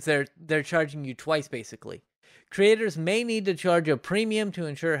 Because they're charging you twice, basically. Creators may need to charge a premium to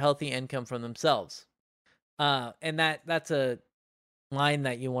ensure healthy income from themselves. And that's a line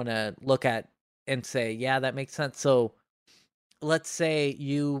that you want to look at and say, yeah, that makes sense. So let's say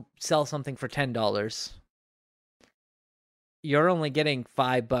you sell something for $10. You're only getting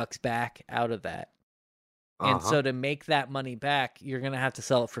 $5 back out of that. Uh-huh. And so to make that money back, you're going to have to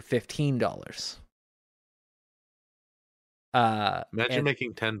sell it for $15. Imagine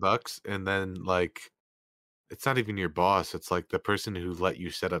making $10 and then like it's not even your boss, it's like the person who let you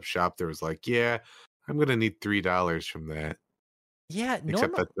set up shop there was like, yeah, I'm gonna need $3 from that. Yeah,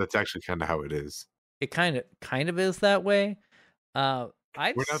 except that's actually kind of how it is. It kind of is that way. We're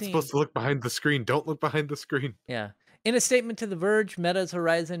not supposed to look behind the screen. Don't look behind the screen. Yeah. In a statement to The Verge, Meta's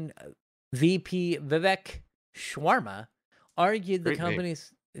Horizon VP Vivek Sharma argued the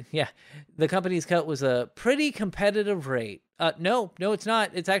company's the company's cut was a pretty competitive rate. No, it's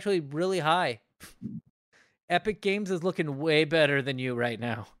not. It's actually really high. Epic Games is looking way better than you right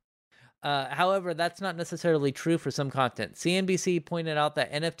now. However, that's not necessarily true for some content. CNBC pointed out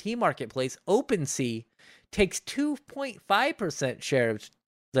that NFT marketplace OpenSea takes 2.5% share of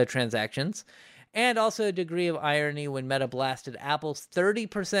the transactions, and also a degree of irony when Meta blasted Apple's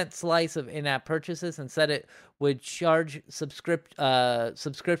 30% slice of in-app purchases and said it would charge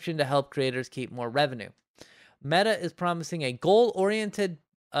subscription to help creators keep more revenue. Meta is promising a goal-oriented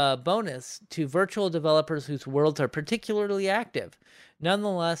bonus to virtual developers whose worlds are particularly active.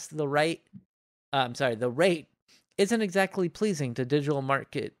 Nonetheless, the rate isn't exactly pleasing to digital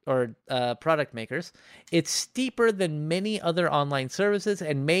market or product makers. It's steeper than many other online services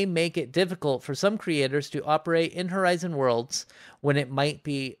and may make it difficult for some creators to operate in Horizon Worlds when it might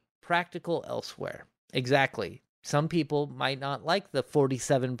be practical elsewhere. Exactly. Some people might not like the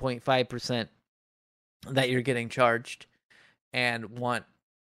 47.5% that you're getting charged and want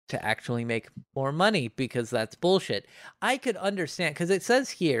to actually make more money because that's bullshit. I could understand, because it says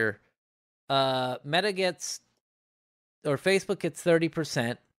here, Meta gets, or Facebook gets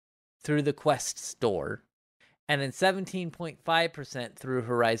 30% through the Quest store, and then 17.5% through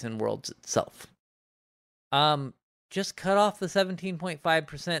Horizon Worlds itself. Just cut off the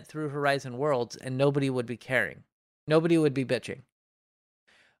 17.5% through Horizon Worlds and nobody would be caring. Nobody would be bitching.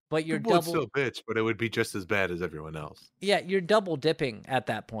 But you're People would still bitch, but it would be just as bad as everyone else. Yeah, you're double dipping at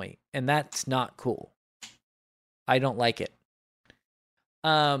that point, and that's not cool. I don't like it.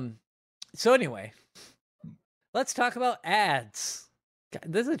 So anyway, let's talk about ads. God,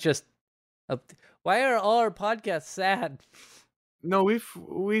 this is just why are all our podcasts sad? No, we've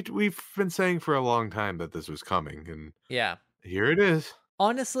been saying for a long time that this was coming, and Yeah. here it is.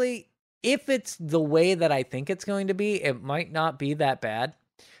 Honestly, if it's the way that I think it's going to be, it might not be that bad.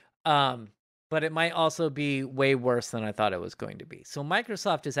 But it might also be way worse than I thought it was going to be. So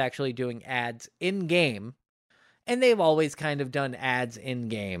Microsoft is actually doing ads in game, and they've always kind of done ads in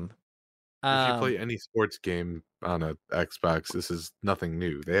game. If you play any sports game on a Xbox, this is nothing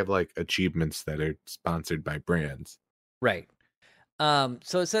new. They have like achievements that are sponsored by brands. Right.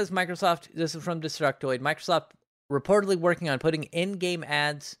 So it says Microsoft, this is from Destructoid, Microsoft reportedly working on putting in-game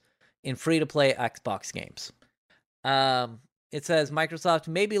ads in free-to-play Xbox games. It says Microsoft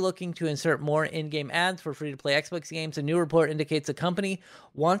may be looking to insert more in-game ads for free-to-play Xbox games. A new report indicates the company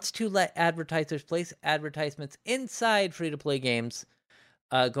wants to let advertisers place advertisements inside free-to-play games,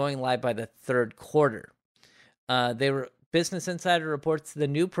 going live by the third quarter. Business Insider reports the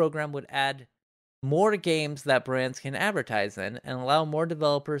new program would add more games that brands can advertise in and allow more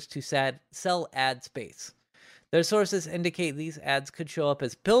developers to sell ad space. Their sources indicate these ads could show up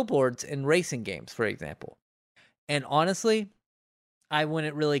as billboards in racing games, for example. And honestly, I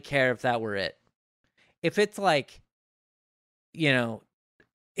wouldn't really care if that were it. If it's like, you know,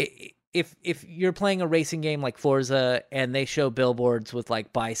 if you're playing a racing game like Forza and they show billboards with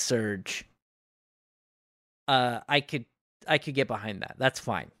like buy Surge, I could get behind that. That's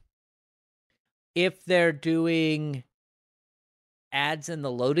fine. If they're doing ads in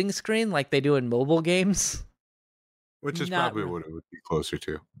the loading screen like they do in mobile games, which is probably what it would be closer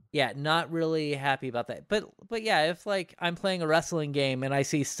to. Yeah, not really happy about that. But yeah, if like I'm playing a wrestling game and I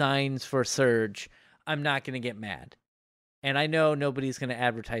see signs for Surge, I'm not going to get mad. And I know nobody's going to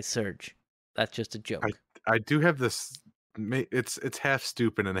advertise Surge. That's just a joke. I do have this, it's half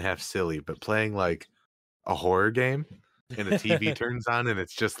stupid and half silly, but playing like a horror game and a TV turns on and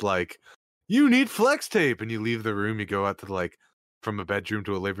it's just like, you need flex tape, and you leave the room, you go out to like from a bedroom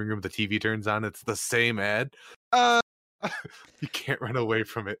to a living room, the TV turns on, it's the same ad. You can't run away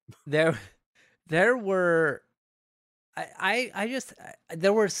from it. There were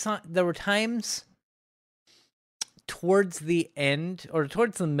there were times towards the end or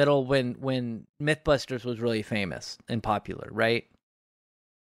towards the middle when Mythbusters was really famous and popular, right?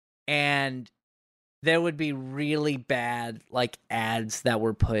 And there would be really bad like ads that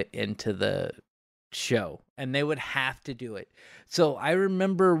were put into the show, and they would have to do it. So I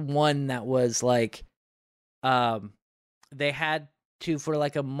remember one that was like, they had to for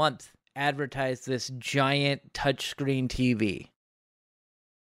like a month advertise this giant touchscreen TV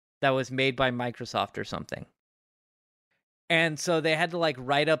that was made by Microsoft or something. And so they had to like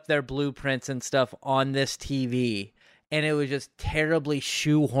write up their blueprints and stuff on this TV, and it was just terribly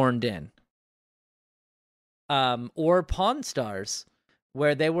shoehorned in. Or Pawn Stars,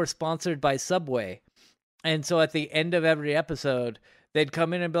 where they were sponsored by Subway. And so at the end of every episode, they'd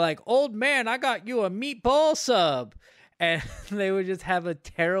come in and be like, "Old man, I got you a meatball sub." And they would just have a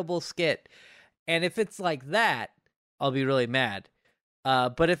terrible skit. And if it's like that, I'll be really mad.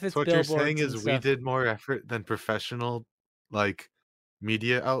 But if it's so what billboards you're saying is stuff, we did more effort than professional like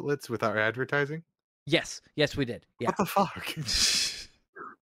media outlets with our advertising? Yes, we did. Yeah. What the fuck?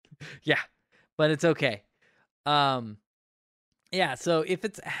 Yeah, but it's okay. Yeah, so if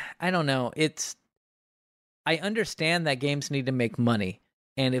it's, I don't know, I understand that games need to make money,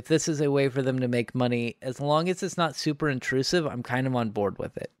 and if this is a way for them to make money, as long as it's not super intrusive, I'm kind of on board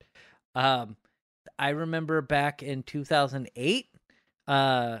with it. I remember back in 2008,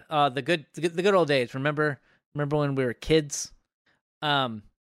 the good old days. Remember when we were kids? In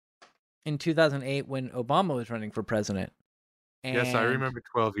 2008 when Obama was running for president. Yes, I remember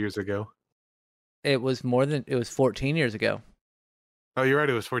 12 years ago. It was 14 years ago. Oh, you're right.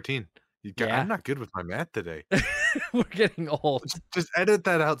 It was 14. Yeah. I'm not good with my math today. We're getting old. Just edit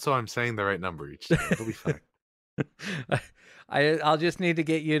that out so I'm saying the right number each time. It'll be fine. I'll just need to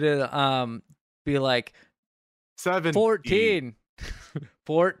get you to be like 14.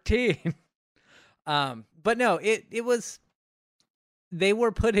 14. But no, it was, they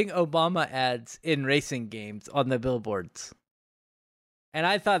were putting Obama ads in racing games on the billboards. And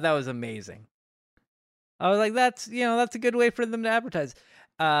I thought that was amazing. I was like, that's a good way for them to advertise.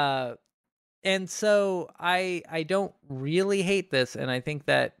 And so I don't really hate this, and I think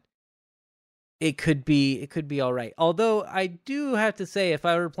that it could be all right. Although I do have to say, if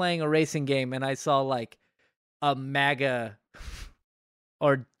I were playing a racing game and I saw like a MAGA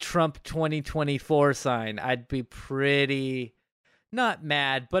or Trump 2024 sign, I'd be pretty not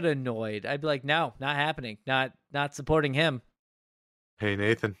mad but annoyed. I'd be like, no, not happening. Not supporting him. Hey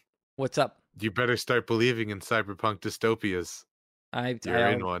Nathan, What's up? you better start believing in cyberpunk dystopias. I You're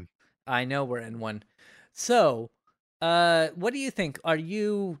I in one. I know we're in one. So, what do you think? Are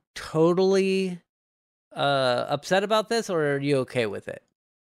you totally upset about this, or are you okay with it?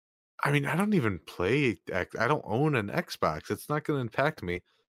 I mean, I don't even play I don't own an Xbox. It's not going to impact me.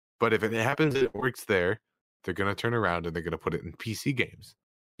 But if it happens and it works there, they're going to turn around and they're going to put it in PC games.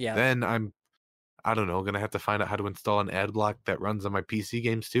 Yeah, Then I don't know, going to have to find out how to install an ad block that runs on my PC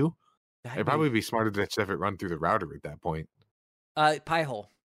games too. that'd It'd probably be be smarter to just have it run through the router at that point. Pi-hole.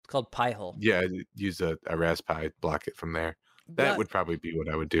 It's called Pi-hole. Yeah, use a Raspberry, block it from there. That Yeah, would probably be what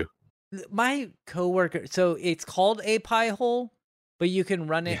I would do. my coworker. So it's called a Pi-hole, but you can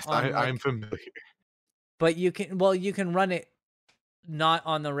run it Yes, on I'm like, familiar. but you can run it not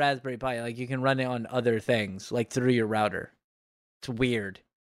on the Raspberry Pi. Like you can run it on other things, like through your router. It's weird.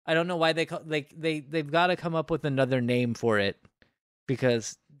 I don't know why they call they've got to come up with another name for it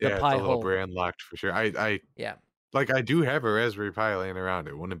because the Yeah, it's a little Pi-hole. brand locked for sure. I Yeah, like I do have a Raspberry Pi laying around.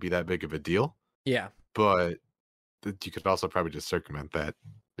 It wouldn't be that big of a deal, yeah. but you could also probably just circumvent that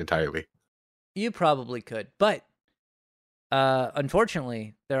entirely. You probably could, but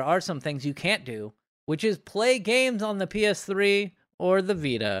unfortunately, there are some things you can't do, which is play games on the PS3 or the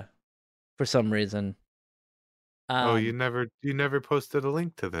Vita for some reason. Oh, you Um, never posted a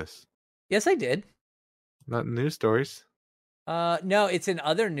link to this. yes, I did. Not in news stories. No, it's in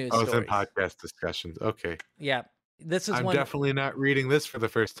other news Oh, it's in stories. podcast discussions. Okay. Yeah, this is I'm one. definitely not reading this for the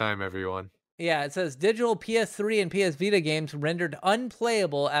first time, everyone. Yeah, it says digital PS3 and PS Vita games rendered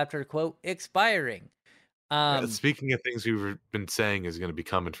unplayable after quote expiring. Um, Speaking of things we've been saying is going to be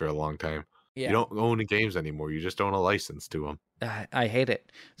coming for a long time. You yeah, don't own the games anymore. You just own a license to them. I hate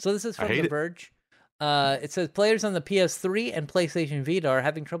it. So this is I from The hate it. Verge. It says players on the PS3 and PlayStation Vita are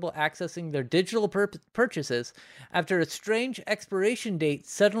having trouble accessing their digital purchases after a strange expiration date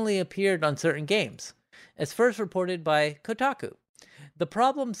suddenly appeared on certain games, as first reported by Kotaku. The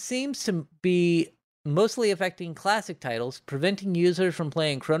problem seems to be mostly affecting classic titles, preventing users from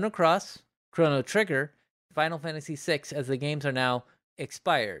playing Chrono Cross, Chrono Trigger, Final Fantasy VI, as the games are now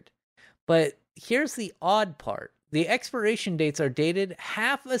expired. But here's the odd part: the expiration dates are dated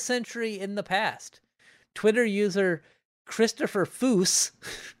half a century in the past. Twitter user Christopher Foose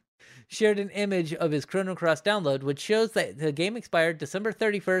shared an image of his Chrono Cross download, which shows that the game expired December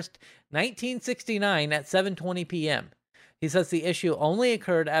 31st, 1969 at 7:20 p.m. He says the issue only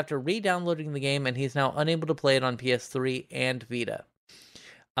occurred after re-downloading the game, and he's now unable to play it on PS3 and Vita.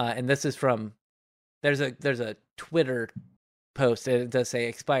 And this is from there's a Twitter post, and it does say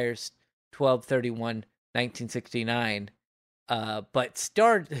expires 12/31/1969, but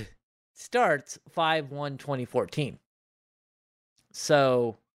starts 5/1/2014.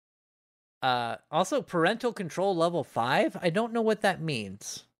 So, also parental control level 5. I don't know what that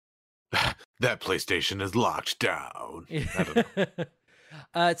means. That PlayStation is locked down. I don't know.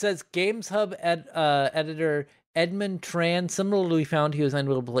 It says Games Hub editor Edmund Tran similarly found he was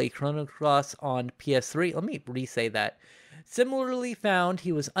unable to play Chrono Cross on PS3. Let me re-say that. Similarly found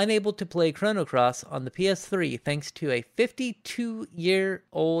he was unable to play Chrono Cross on the PS3 thanks to a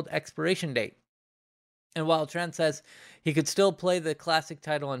 52-year-old expiration date. And while Tran says he could still play the classic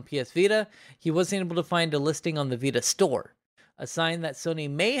title on PS Vita, he wasn't able to find a listing on the Vita store, a sign that Sony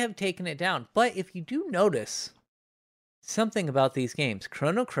may have taken it down. But if you do notice something about these games,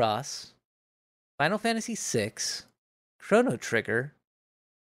 Chrono Cross, Final Fantasy VI, Chrono Trigger,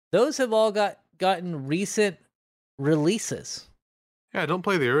 those have all gotten recent releases. Yeah, don't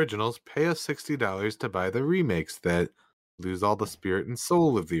play the originals. Pay us $60 to buy the remakes that lose all the spirit and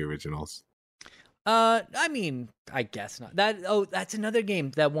soul of the originals. I mean, I guess not. That's another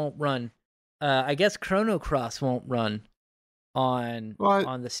game that won't run. I guess Chrono Cross won't run on What?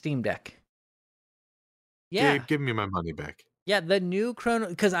 on the Steam Deck. Yeah. Give me my money back. Yeah, the new Chrono,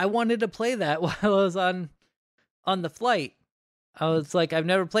 because I wanted to play that while I was on the flight. I was like, I've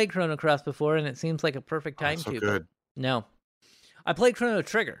never played Chrono Cross before, and it seems like a perfect Oh, time so to. good. But no, I played Chrono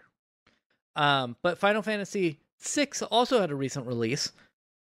Trigger. But Final Fantasy VI also had a recent release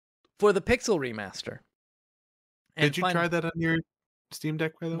for the Pixel remaster. And Did you try that on your Steam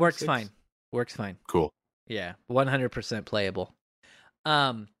Deck, by the way? Works 6? fine. Works fine. Cool. Yeah, 100% playable.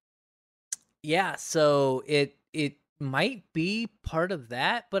 Yeah, so it might be part of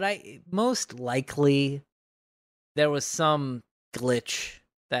that, but I most likely there was some glitch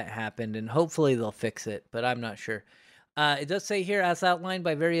that happened, and hopefully they'll fix it, but I'm not sure. It does say here, as outlined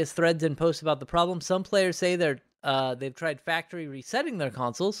by various threads and posts about the problem, some players say they've tried factory resetting their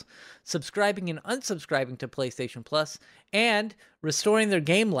consoles, subscribing and unsubscribing to PlayStation Plus, and restoring their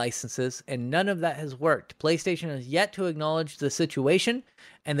game licenses, and none of that has worked. PlayStation has yet to acknowledge the situation,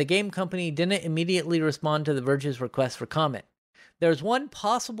 and the game company didn't immediately respond to The Verge's request for comment. There's one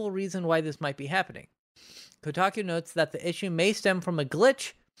possible reason why this might be happening. Kotaku notes that the issue may stem from a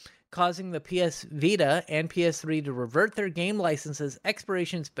glitch causing the PS Vita and PS3 to revert their game licenses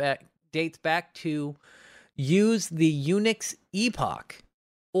expirations dates back to use the Unix epoch,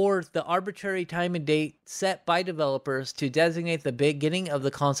 or the arbitrary time and date set by developers to designate the beginning of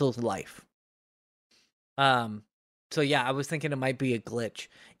the console's life. So yeah, I was thinking it might be a glitch.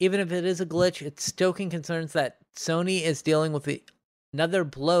 Even if it is a glitch, it's stoking concerns that Sony is dealing with another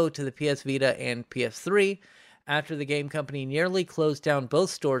blow to the PS Vita and PS3 after the game company nearly closed down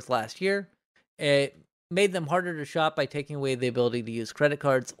both stores last year. It made them harder to shop by taking away the ability to use credit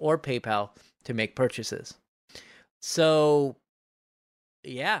cards or PayPal to make purchases. So,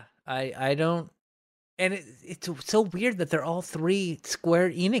 yeah, I don't... And it's so weird that they're all 3 Square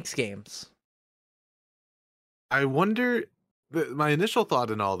Enix games. I wonder... My initial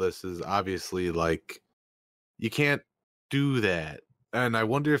thought in all this is obviously, like, you can't do that. And I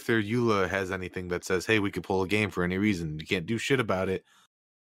wonder if their EULA has anything that says, hey, we could pull a game for any reason. You can't do shit about it.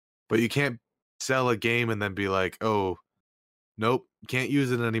 But you can't sell a game and then be like, oh, nope, can't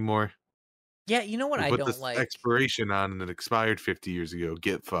use it anymore. Yeah, you know what We I put don't this like? expiration on and it expired 50 years ago.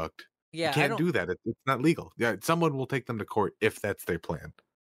 Get fucked. Yeah, You can't do that. It's not legal. Yeah, someone will take them to court if that's their plan.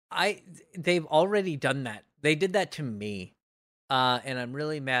 They've already done that. They did that to me. And I'm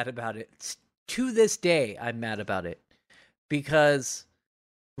really mad about it. To this day, I'm mad about it. Because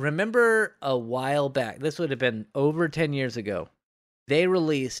remember a while back, this would have been over 10 years ago, they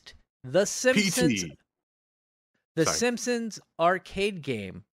released The Simpsons, PT. the Sorry. Simpsons arcade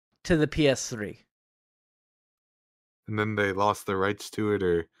game to the PS3. And then they lost the rights to it,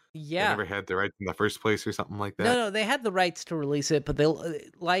 or they Yeah. never had the rights in the first place, or something like that. No, they had the rights to release it, but they,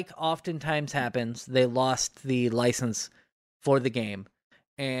 like oftentimes happens, they lost the license for the game.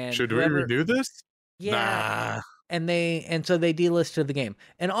 And Should we renew this? Yeah. Nah. And so they delisted the game.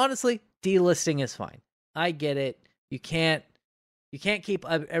 And honestly, delisting is fine. I get it. You can't keep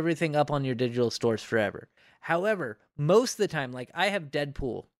everything up on your digital stores forever. However, most of the time, like I have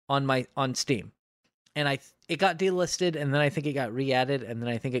Deadpool on Steam, and it got delisted, and then I think it got re-added, and then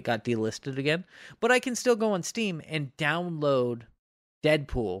I think it got delisted again. But I can still go on Steam and download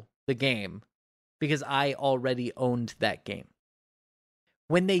Deadpool, the game, because I already owned that game.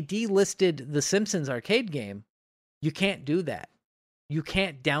 When they delisted the Simpsons arcade game, you can't do that. You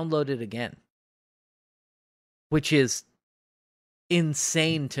can't download it again. Which is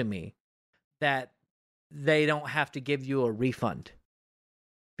insane to me that they don't have to give you a refund.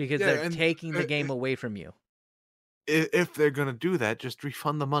 Because they're taking the game away from you. If they're going to do that, just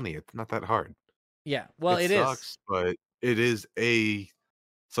refund the money. It's not that hard. Yeah, well, it sucks, is. But it is a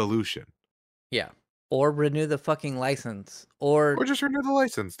solution. Yeah. Or renew the fucking license. Or just renew the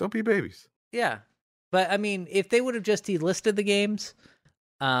license. Don't be babies. Yeah. But, I mean, if they would have just delisted the games,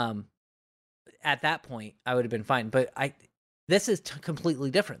 at that point, I would have been fine. But this is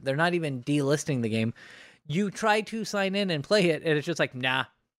completely different. They're not even delisting the game. You try to sign in and play it, and it's just like, nah,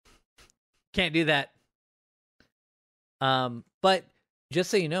 can't do that. But just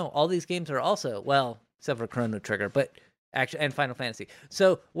so you know, all these games are also, well, except for Chrono Trigger, but actually, and Final Fantasy.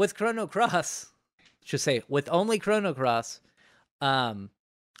 So with Chrono Cross, should say with only Chrono Cross,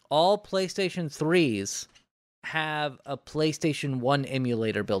 all PlayStation 3s have a PlayStation 1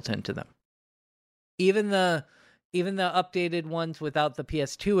 emulator built into them. Even the updated ones without the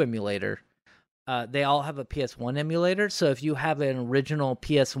PS2 emulator, they all have a PS1 emulator. So if you have an original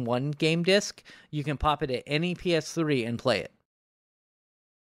PS1 game disc, you can pop it at any PS3 and play it.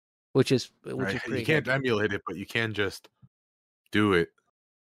 Which is pretty You can't emulate it, but you can just do it.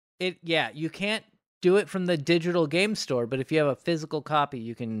 You can't do it from the digital game store, but if you have a physical copy,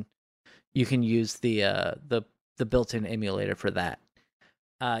 you can use the built-in emulator for that.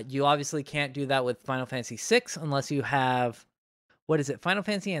 You obviously can't do that with Final Fantasy VI unless you have, what is it, Final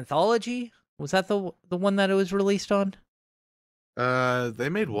Fantasy Anthology? Was that the one that it was released on? They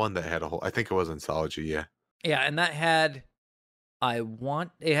made one that had I think it was Anthology, yeah. Yeah, and that had,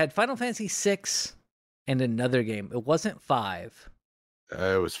 it had Final Fantasy VI and another game. It wasn't 5.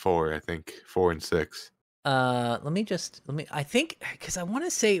 It was 4, I think. 4 and 6. I think, because I want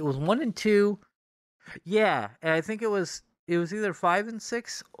to say it was 1 and 2, Yeah, and I think it was either 5 and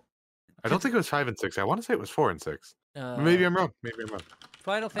 6. I don't think it was 5 and 6. I want to say it was 4 and 6. But maybe Uh, I'm wrong. Maybe I'm wrong.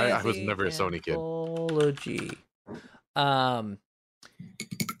 Final I was Fantasy never a Sony kid. Anthology. Um,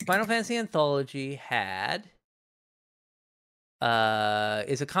 Final Fantasy Anthology had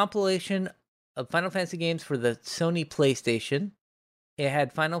is a compilation of Final Fantasy games for the Sony PlayStation. It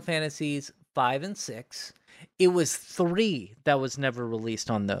had Final Fantasies 5 and 6. It was 3 that was never released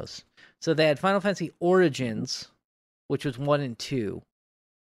on those. So they had Final Fantasy Origins, which was 1 and 2.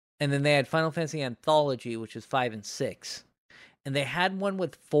 And then they had Final Fantasy Anthology, which is 5 and 6. And they had one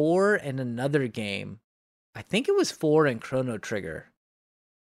with 4 and another game. I think it was 4 and Chrono Trigger.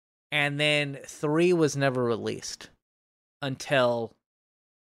 And then 3 was never released until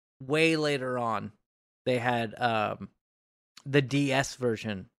way later on. They had the DS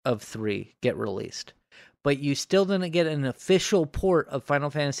version of 3 get released. But you still didn't get an official port of Final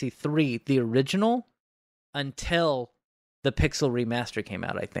Fantasy 3, the original, until the Pixel remaster came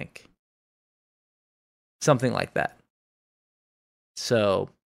out, I think. Something like that. So,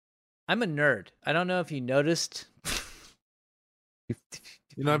 I'm a nerd. I don't know if you noticed.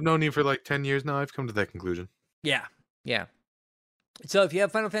 I've known you for like 10 years now. I've come to that conclusion. Yeah. So if you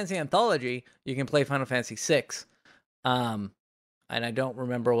have Final Fantasy Anthology, you can play Final Fantasy 6. And I don't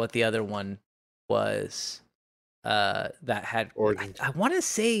remember what the other one was that had... Origins. I want to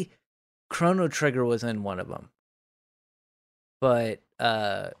say Chrono Trigger was in one of them. But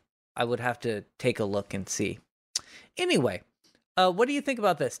I would have to take a look and see. Anyway, what do you think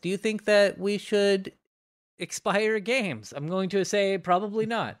about this? Do you think that we should expire games? I'm going to say probably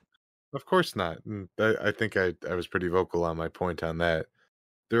not. Of course not. And I think I was pretty vocal on my point on that.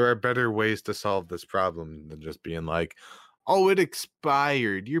 There are better ways to solve this problem than just being like, oh, it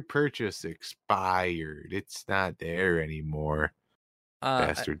expired. Your purchase expired. It's not there anymore.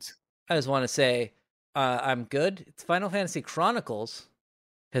 Bastards. I just want to say I'm good. It's Final Fantasy Chronicles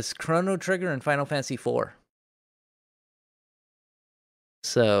has Chrono Trigger and Final Fantasy 4.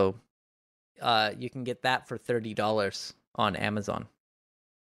 So you can get that for $30 on Amazon.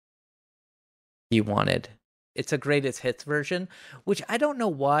 You wanted. It's a greatest hits version, which I don't know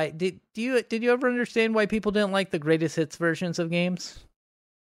why. Did you ever understand why people didn't like the greatest hits versions of games?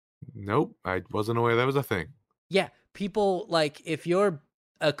 Nope, I wasn't aware that was a thing. Yeah, people like if you're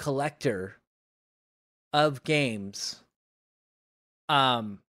a collector of games,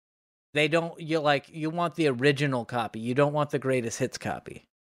 they don't you want the original copy. You don't want the greatest hits copy.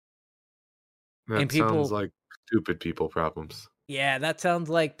 That sounds like stupid people problems. Yeah, that sounds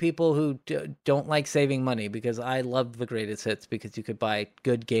like people who don't like saving money, because I loved the greatest hits because you could buy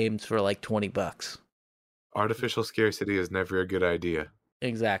good games for like $20. Artificial scarcity is never a good idea.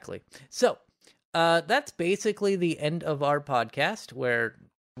 Exactly. So, that's basically the end of our podcast, where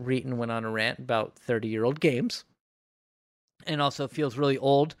Reeton went on a rant about 30-year-old games. And also feels really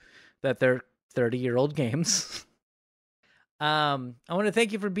old that they're 30-year-old games. I want to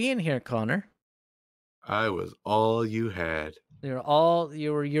thank you for being here, Connor. I was all you had. You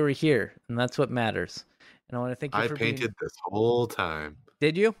were here, and that's what matters. And I want to thank you for being... I painted this whole time.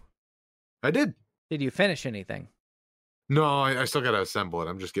 Did you? I did. Did you finish anything? No, I still got to assemble it.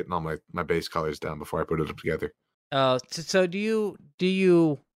 I'm just getting all my base colors down before I put it up together. So do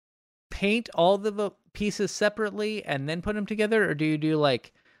you paint all the pieces separately and then put them together, or do you do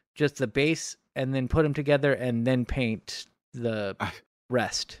like just the base and then put them together and then paint the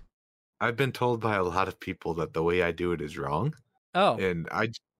rest? I've been told by a lot of people that the way I do it is wrong. Oh. And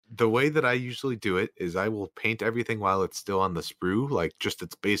the way that I usually do it is I will paint everything while it's still on the sprue, like just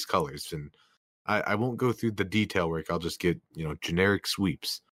its base colors. And I won't go through the detail work. I'll just get, generic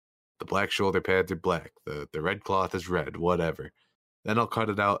sweeps. The black shoulder pads are black. The red cloth is red, whatever. Then I'll cut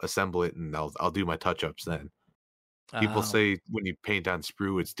it out, assemble it, and I'll do my touch-ups then. People say when you paint on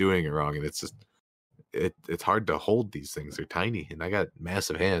sprue, it's doing it wrong. And it's just, it's hard to hold these things. They're tiny, and I got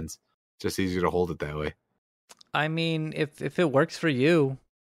massive hands. Just easier to hold it that way. I mean, if it works for you,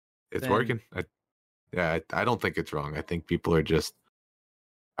 it's working. I don't think it's wrong. I think people are just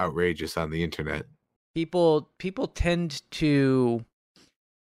outrageous on the internet. People tend to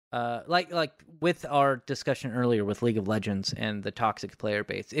like with our discussion earlier with League of Legends and the toxic player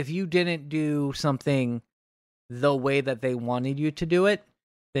base. If you didn't do something the way that they wanted you to do it,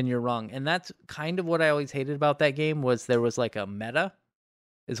 then you're wrong. And that's kind of what I always hated about that game, was there was like a meta,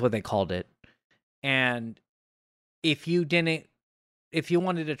 is what they called it. And if you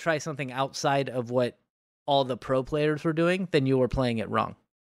wanted to try something outside of what all the pro players were doing, then you were playing it wrong.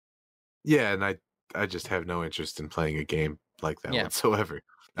 Yeah, and I just have no interest in playing a game like that whatsoever.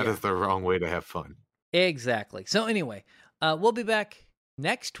 That is the wrong way to have fun. Exactly. So anyway, we'll be back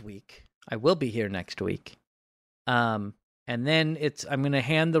next week I will be here next week. And then I'm going to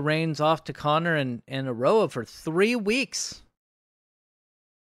hand the reins off to Connor and Aroa for 3 weeks.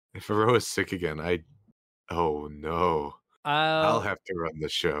 If Aroa's sick again, oh no. I'll have to run the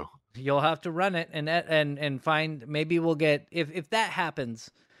show. You'll have to run it and find, maybe we'll get, if that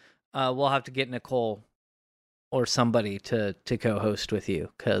happens, we'll have to get Nicole or somebody to co-host with you,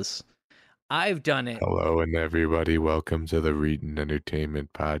 because I've done it. Hello and everybody, welcome to the Reading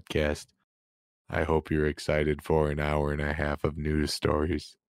Entertainment Podcast. I hope you're excited for an hour and a half of news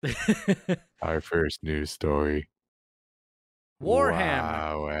stories. Our first news story. Warhammer.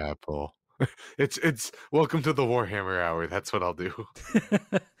 Wow, Apple. It's welcome to the Warhammer Hour. That's what I'll do.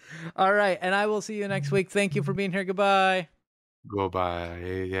 All right, and I will see you next week. Thank you for being here. Goodbye.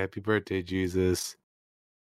 Goodbye. Happy birthday, Jesus.